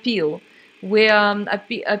is an appeal. We're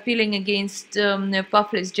appealing against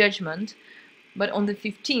Puffley's judgment, but on the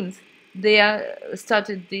 15th. They are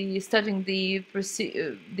starting the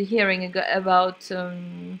hearing about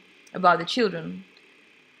the children.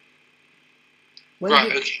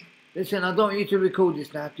 Listen, I don't want you to record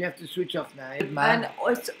this now. You have to switch off now, man.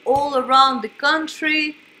 And it's all around the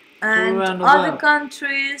country and other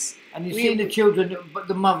countries. And you've seen the children, but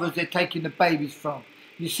the mothers they're taking the babies from.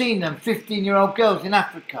 You've seen them, 15-year-old girls in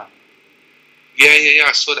Africa. Yeah,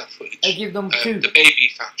 I saw that footage. They give them the baby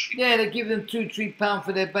factory. Yeah, they give them £2-3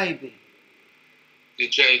 for their baby. You're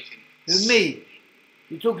joking. With me.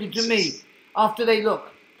 You're talking to me. After they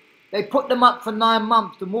put them up for 9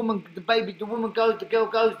 months. The woman goes, the girl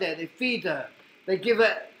goes there. They feed her. They give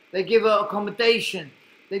her accommodation.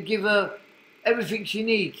 They give her everything she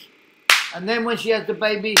needs. And then when she has the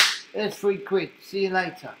baby, there's £3. See you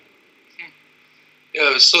later.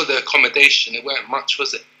 Yeah, I saw the accommodation. It weren't much,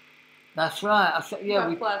 was it? That's right.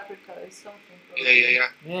 Africa is something.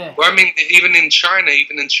 Yeah. Well, I mean, even in China, they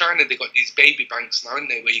got these baby banks now, aren't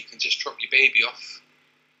they, where you can just drop your baby off.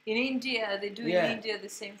 In India, they do in India the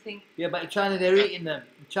same thing. Yeah, but in China they're eating them.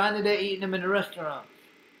 In China they're eating them in the restaurants.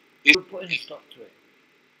 We're putting a stop to it.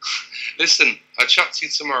 Listen, I'll chat to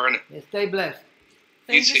you tomorrow, innit? Yeah, stay blessed.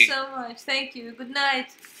 Thank you so much. Thank you. Good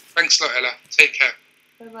night. Thanks a lot, Ella. Take care.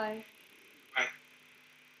 Bye-bye. Bye.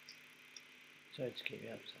 Sorry to keep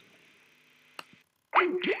you up.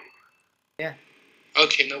 Yeah.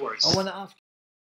 Okay, no worries. I want to ask you.